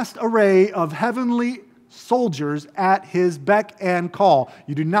vast array of heavenly soldiers at his beck and call.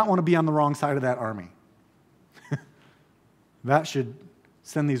 You do not want to be on the wrong side of that army. That should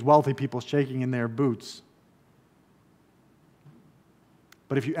send these wealthy people shaking in their boots.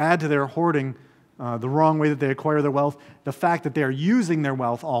 But if you add to their hoarding the wrong way that they acquire their wealth, the fact that they are using their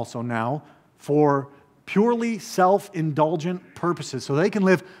wealth also now for purely self-indulgent purposes so they can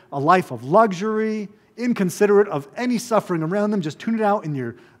live a life of luxury, inconsiderate of any suffering around them. Just tune it out in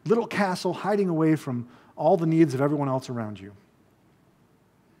your little castle, hiding away from all the needs of everyone else around you.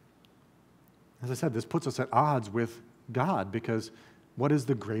 As I said, this puts us at odds with God, because what is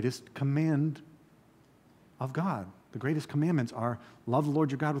the greatest command of God? The greatest commandments are love the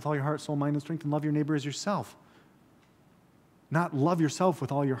Lord your God with all your heart, soul, mind, and strength, and love your neighbor as yourself. Not love yourself with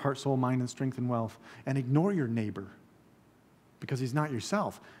all your heart, soul, mind, and strength and wealth, and ignore your neighbor because he's not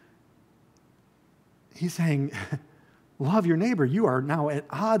yourself. He's saying, love your neighbor. You are now at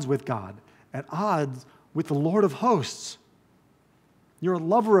odds with God, at odds with the Lord of hosts. You're a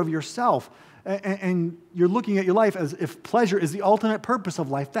lover of yourself, and you're looking at your life as if pleasure is the ultimate purpose of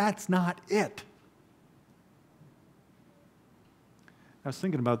life. That's not it. I was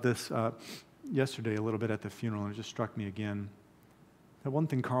thinking about this yesterday a little bit at the funeral, and it just struck me again. That one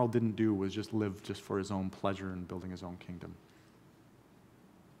thing Carl didn't do was just live just for his own pleasure and building his own kingdom.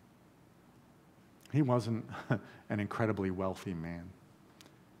 He wasn't an incredibly wealthy man.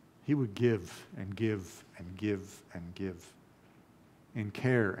 He would give and give and give and give, and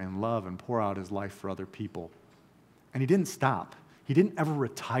care and love and pour out his life for other people. And he didn't stop. He didn't ever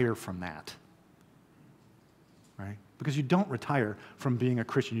retire from that. Right? Because you don't retire from being a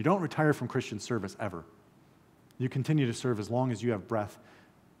Christian. You don't retire from Christian service ever. You continue to serve as long as you have breath,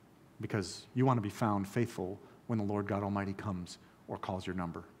 because you want to be found faithful when the Lord God Almighty comes or calls your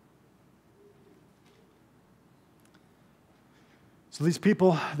number. So these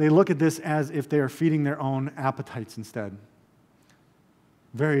people, they look at this as if they are feeding their own appetites instead.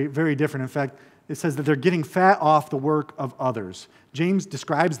 Very, very different. In fact, it says that they're getting fat off the work of others. James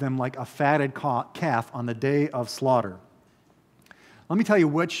describes them like a fatted calf on the day of slaughter. Let me tell you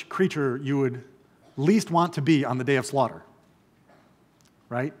which creature you would least want to be on the day of slaughter.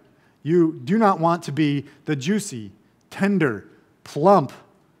 Right? You do not want to be the juicy, tender, plump,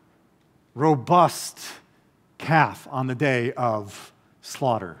 robust calf on the day of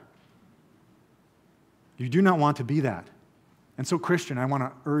slaughter. You do not want to be that. And so, Christian, I want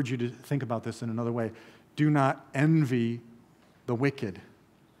to urge you to think about this in another way. Do not envy the wicked.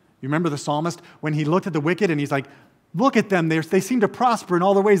 You remember the psalmist when he looked at the wicked and he's like, look at them. They seem to prosper in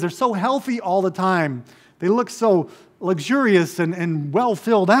all their ways. They're so healthy all the time. They look so luxurious and well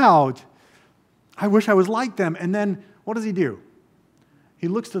filled out. I wish I was like them. And then what does he do? He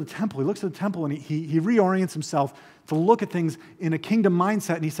looks to the temple. He looks to the temple and he reorients himself to look at things in a kingdom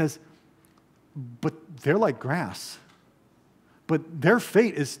mindset. And he says, but they're like grass. But their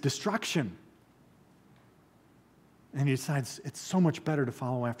fate is destruction. And he decides it's so much better to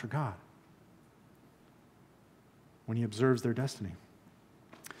follow after God when he observes their destiny.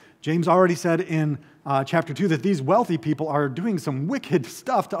 James already said in chapter 2 that these wealthy people are doing some wicked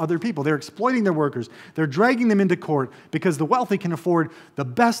stuff to other people. They're exploiting their workers. They're dragging them into court because the wealthy can afford the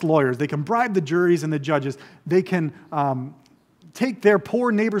best lawyers. They can bribe the juries and the judges. They can take their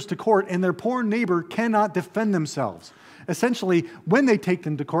poor neighbors to court, and their poor neighbor cannot defend themselves. Essentially, when they take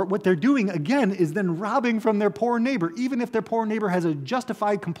them to court, what they're doing, again, is then robbing from their poor neighbor. Even if their poor neighbor has a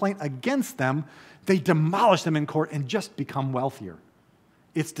justified complaint against them, they demolish them in court and just become wealthier.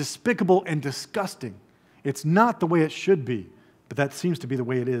 It's despicable and disgusting. It's not the way it should be, but that seems to be the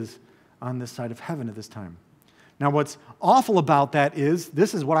way it is on this side of heaven at this time. Now, what's awful about that is,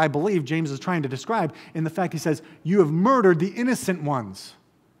 this is what I believe James is trying to describe in the fact he says, you have murdered the innocent ones.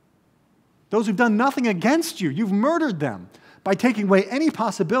 Those who've done nothing against you, you've murdered them by taking away any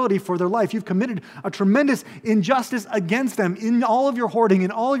possibility for their life. You've committed a tremendous injustice against them in all of your hoarding,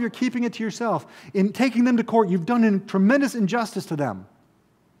 in all of your keeping it to yourself. In taking them to court, you've done a tremendous injustice to them.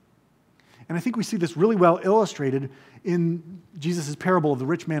 And I think we see this really well illustrated in Jesus' parable of the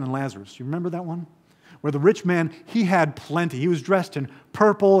rich man and Lazarus. You remember that one? Where the rich man, he had plenty. He was dressed in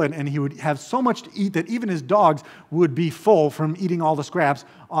purple, and he would have so much to eat that even his dogs would be full from eating all the scraps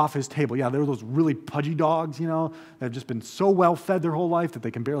off his table. Yeah, there were those really pudgy dogs, that have just been so well fed their whole life that they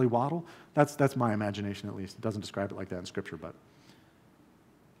can barely waddle. That's my imagination, at least. It doesn't describe it like that in Scripture, but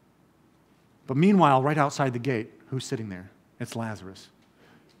meanwhile, right outside the gate, who's sitting there? It's Lazarus.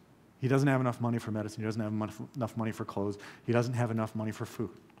 He doesn't have enough money for medicine. He doesn't have enough money for clothes. He doesn't have enough money for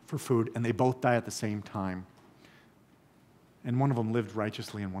food, and they both die at the same time. And one of them lived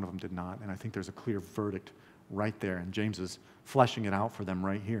righteously and one of them did not. And I think there's a clear verdict right there, and James is fleshing it out for them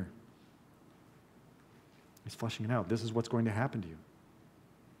right here. He's fleshing it out. This is what's going to happen to you.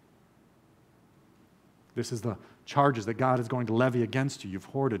 This is the charges that God is going to levy against you. You've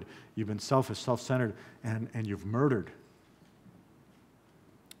hoarded, you've been selfish, self-centered, and you've murdered.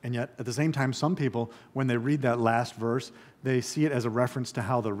 And yet, at the same time, some people, when they read that last verse, they see it as a reference to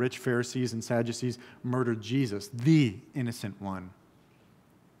how the rich Pharisees and Sadducees murdered Jesus, the innocent one.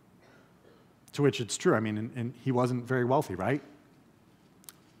 To which it's true. I mean, and he wasn't very wealthy, right?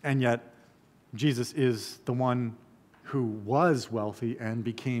 And yet, Jesus is the one who was wealthy and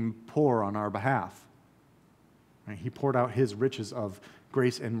became poor on our behalf. Right? He poured out his riches of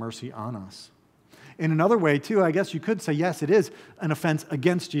grace and mercy on us. In another way, too, I guess you could say, yes, it is an offense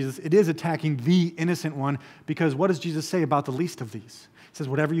against Jesus. It is attacking the innocent one, because what does Jesus say about the least of these? He says,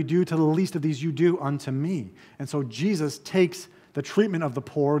 whatever you do to the least of these, you do unto me. And so Jesus takes the treatment of the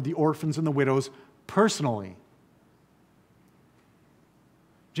poor, the orphans, and the widows personally.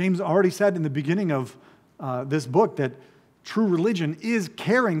 James already said in the beginning of this book that true religion is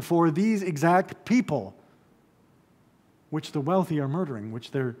caring for these exact people, which the wealthy are murdering,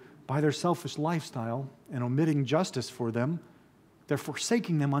 which they're, by their selfish lifestyle and omitting justice for them, they're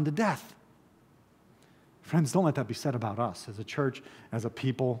forsaking them unto death. Friends, don't let that be said about us as a church, as a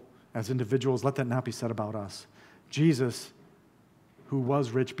people, as individuals. Let that not be said about us. Jesus, who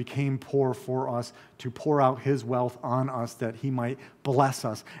was rich, became poor for us to pour out his wealth on us that he might bless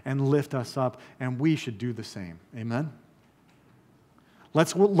us and lift us up, and we should do the same. Amen?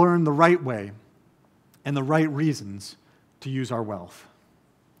 Let's learn the right way and the right reasons to use our wealth.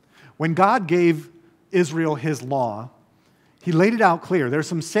 When God gave Israel his law, he laid it out clear. There's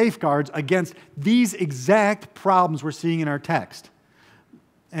some safeguards against these exact problems we're seeing in our text.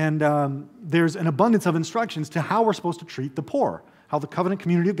 And there's an abundance of instructions to how we're supposed to treat the poor, how the covenant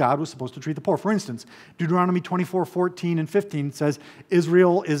community of God was supposed to treat the poor. For instance, Deuteronomy 24:14 and 15 says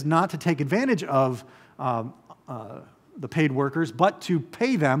Israel is not to take advantage of the paid workers, but to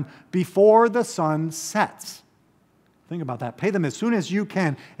pay them before the sun sets. Think about that. Pay them as soon as you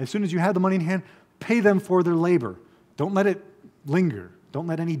can. As soon as you have the money in hand, pay them for their labor. Don't let it linger. Don't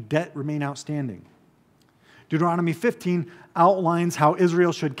let any debt remain outstanding. Deuteronomy 15 outlines how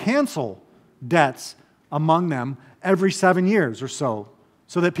Israel should cancel debts among them every 7 years or so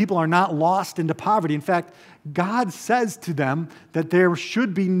that people are not lost into poverty. In fact, God says to them that there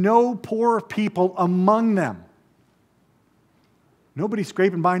should be no poor people among them. Nobody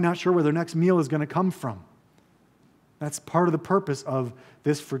scraping by, not sure where their next meal is going to come from. That's part of the purpose of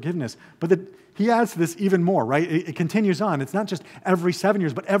this forgiveness. But he adds to this even more, right? It continues on. It's not just every 7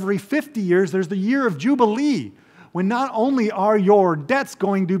 years, but every 50 years, there's the year of Jubilee, when not only are your debts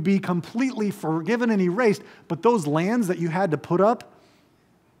going to be completely forgiven and erased, but those lands that you had to put up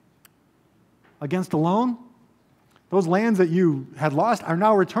against a loan, those lands that you had lost are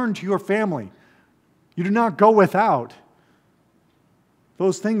now returned to your family. You do not go without.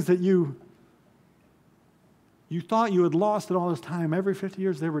 Those things that you thought you had lost it all this time, every 50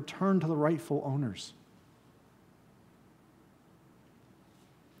 years, they return to the rightful owners.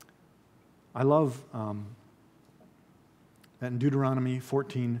 I love that in Deuteronomy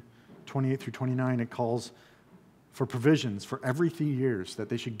 14:28 through 29, it calls for provisions for every 3 years, that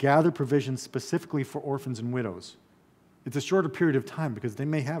they should gather provisions specifically for orphans and widows. It's a shorter period of time because they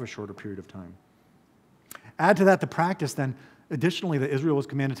may have a shorter period of time. Add to that the practice then, additionally, that Israel was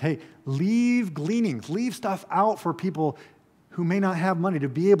commanded, hey, leave gleanings, leave stuff out for people who may not have money to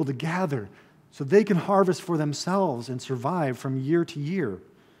be able to gather so they can harvest for themselves and survive from year to year,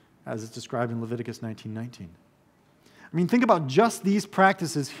 as it's described in Leviticus 19:19. I mean, think about just these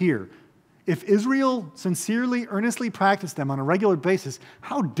practices here. If Israel sincerely, earnestly practiced them on a regular basis,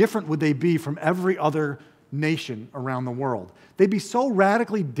 how different would they be from every other nation around the world? They'd be so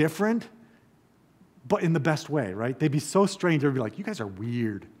radically different, but in the best way, right? They'd be so strange. They'd be like, you guys are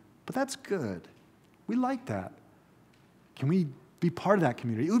weird, but that's good. We like that. Can we be part of that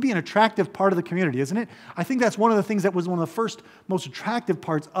community? It would be an attractive part of the community, isn't it? I think that's one of the things that was one of the first most attractive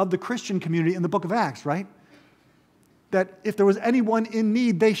parts of the Christian community in the book of Acts, right? That if there was anyone in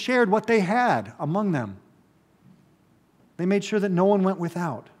need, they shared what they had among them. They made sure that no one went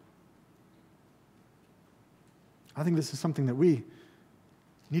without. I think this is something that we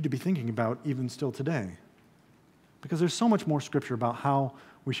need to be thinking about even still today, because there's so much more scripture about how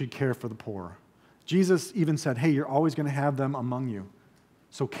we should care for the poor. Jesus even said, hey, you're always going to have them among you,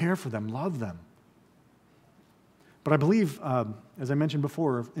 so care for them, love them. But I believe, as I mentioned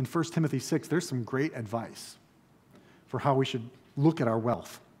before, in 1 Timothy 6, there's some great advice for how we should look at our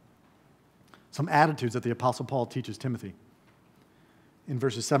wealth. Some attitudes that the Apostle Paul teaches Timothy. In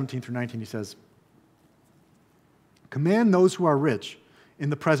verses 17 through 19, he says, command those who are rich in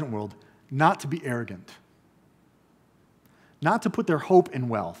the present world not to be arrogant, not to put their hope in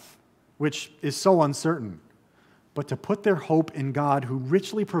wealth, which is so uncertain, but to put their hope in God, who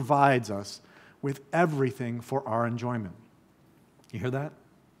richly provides us with everything for our enjoyment. You hear that?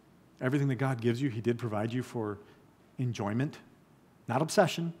 Everything that God gives you, he did provide you for enjoyment, not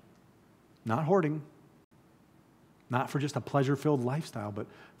obsession, not hoarding, not for just a pleasure-filled lifestyle, but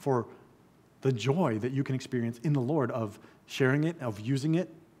for the joy that you can experience in the Lord of sharing it, of using it,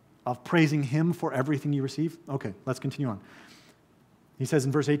 of praising him for everything you receive. Okay, let's continue on. He says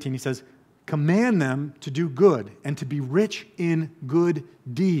in verse 18, he says, command them to do good and to be rich in good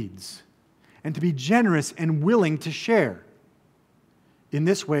deeds and to be generous and willing to share. In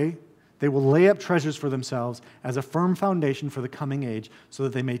this way, they will lay up treasures for themselves as a firm foundation for the coming age so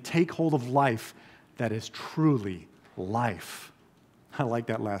that they may take hold of life that is truly life. I like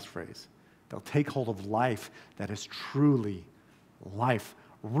that last phrase. They'll take hold of life that is truly life,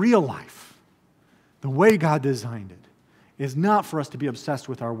 real life. The way God designed it is not for us to be obsessed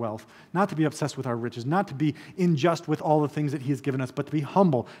with our wealth, not to be obsessed with our riches, not to be unjust with all the things that he has given us, but to be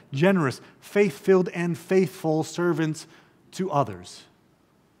humble, generous, faith-filled, and faithful servants to others.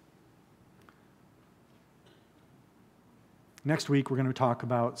 Next week, we're going to talk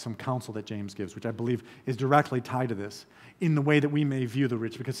about some counsel that James gives, which I believe is directly tied to this in the way that we may view the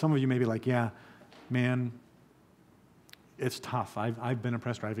rich. Because some of you may be like, yeah, man, it's tough. I've been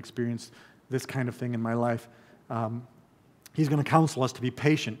oppressed, or I've experienced this kind of thing in my life. He's going to counsel us to be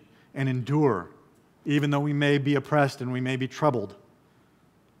patient and endure, even though we may be oppressed and we may be troubled.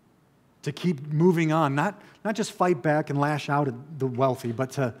 To keep moving on, not just fight back and lash out at the wealthy, but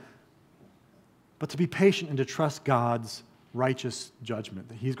to be patient and to trust God's righteous judgment,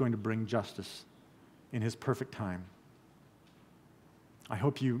 that he's going to bring justice in his perfect time. I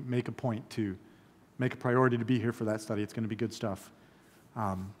hope you make a point to make a priority to be here for that study. It's going to be good stuff.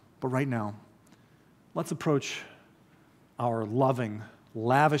 But right now, let's approach our loving,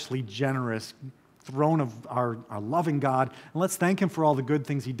 lavishly generous throne of our loving God, and let's thank him for all the good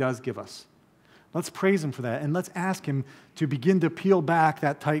things he does give us. Let's praise him for that, and let's ask him to begin to peel back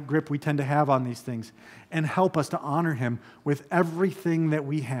that tight grip we tend to have on these things and help us to honor him with everything that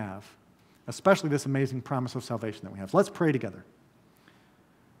we have, especially this amazing promise of salvation that we have. Let's pray together.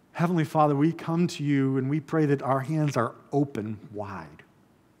 Heavenly Father, we come to you and we pray that our hands are open wide,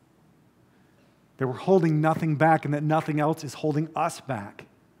 that we're holding nothing back and that nothing else is holding us back,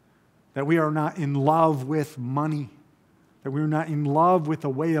 that we are not in love with money, that we're not in love with a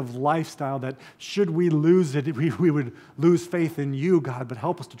way of lifestyle, that should we lose it, we would lose faith in you, God, but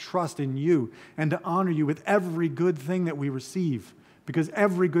help us to trust in you and to honor you with every good thing that we receive, because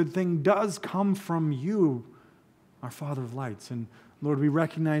every good thing does come from you, our Father of lights. And Lord, we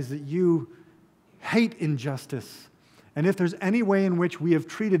recognize that you hate injustice. And if there's any way in which we have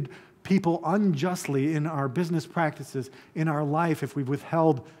treated people unjustly in our business practices, in our life, if we've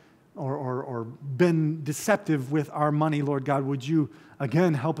withheld or been deceptive with our money, Lord God, would you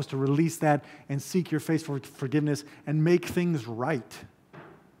again help us to release that and seek your face for forgiveness and make things right?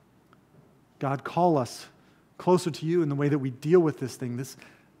 God, call us closer to you in the way that we deal with this thing.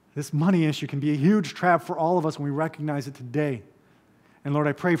 This money issue can be a huge trap for all of us when we recognize it today. And Lord,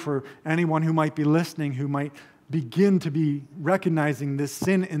 I pray for anyone who might be listening, who might begin to be recognizing this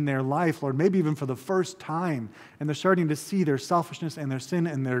sin in their life, Lord, maybe even for the first time, and they're starting to see their selfishness and their sin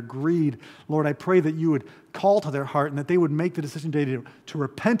and their greed. Lord, I pray that you would call to their heart and that they would make the decision today to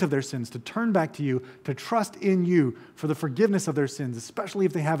repent of their sins, to turn back to you, to trust in you for the forgiveness of their sins, especially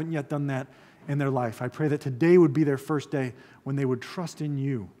if they haven't yet done that in their life. I pray that today would be their first day when they would trust in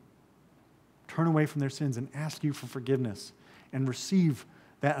you, turn away from their sins and ask you for forgiveness and receive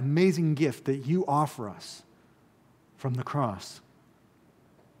that amazing gift that you offer us from the cross,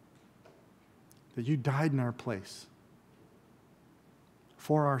 that you died in our place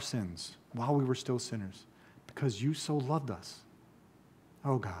for our sins while we were still sinners because you so loved us.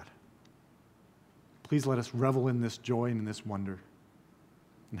 Oh God, please let us revel in this joy and in this wonder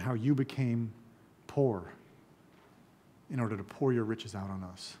and how you became poor in order to pour your riches out on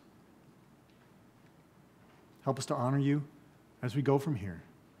us. Help us to honor you as we go from here.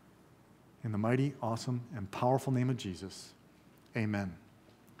 In the mighty, awesome, and powerful name of Jesus, amen.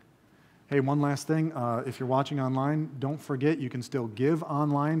 Hey, one last thing. If you're watching online, don't forget you can still give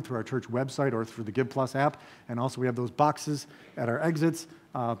online through our church website or through the Give Plus app. And also we have those boxes at our exits.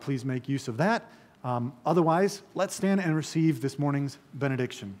 Please make use of that. Otherwise, let's stand and receive this morning's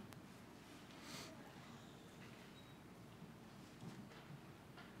benediction.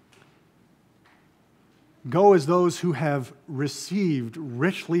 Go as those who have received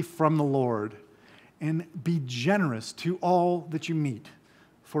richly from the Lord, and be generous to all that you meet,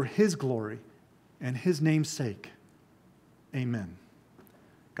 for his glory and his name's sake. Amen.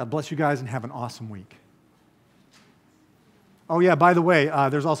 God bless you guys and have an awesome week. Oh yeah, by the way,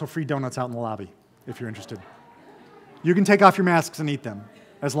 there's also free donuts out in the lobby if you're interested. You can take off your masks and eat them.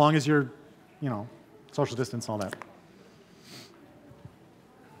 as long as you're, social distance, all that.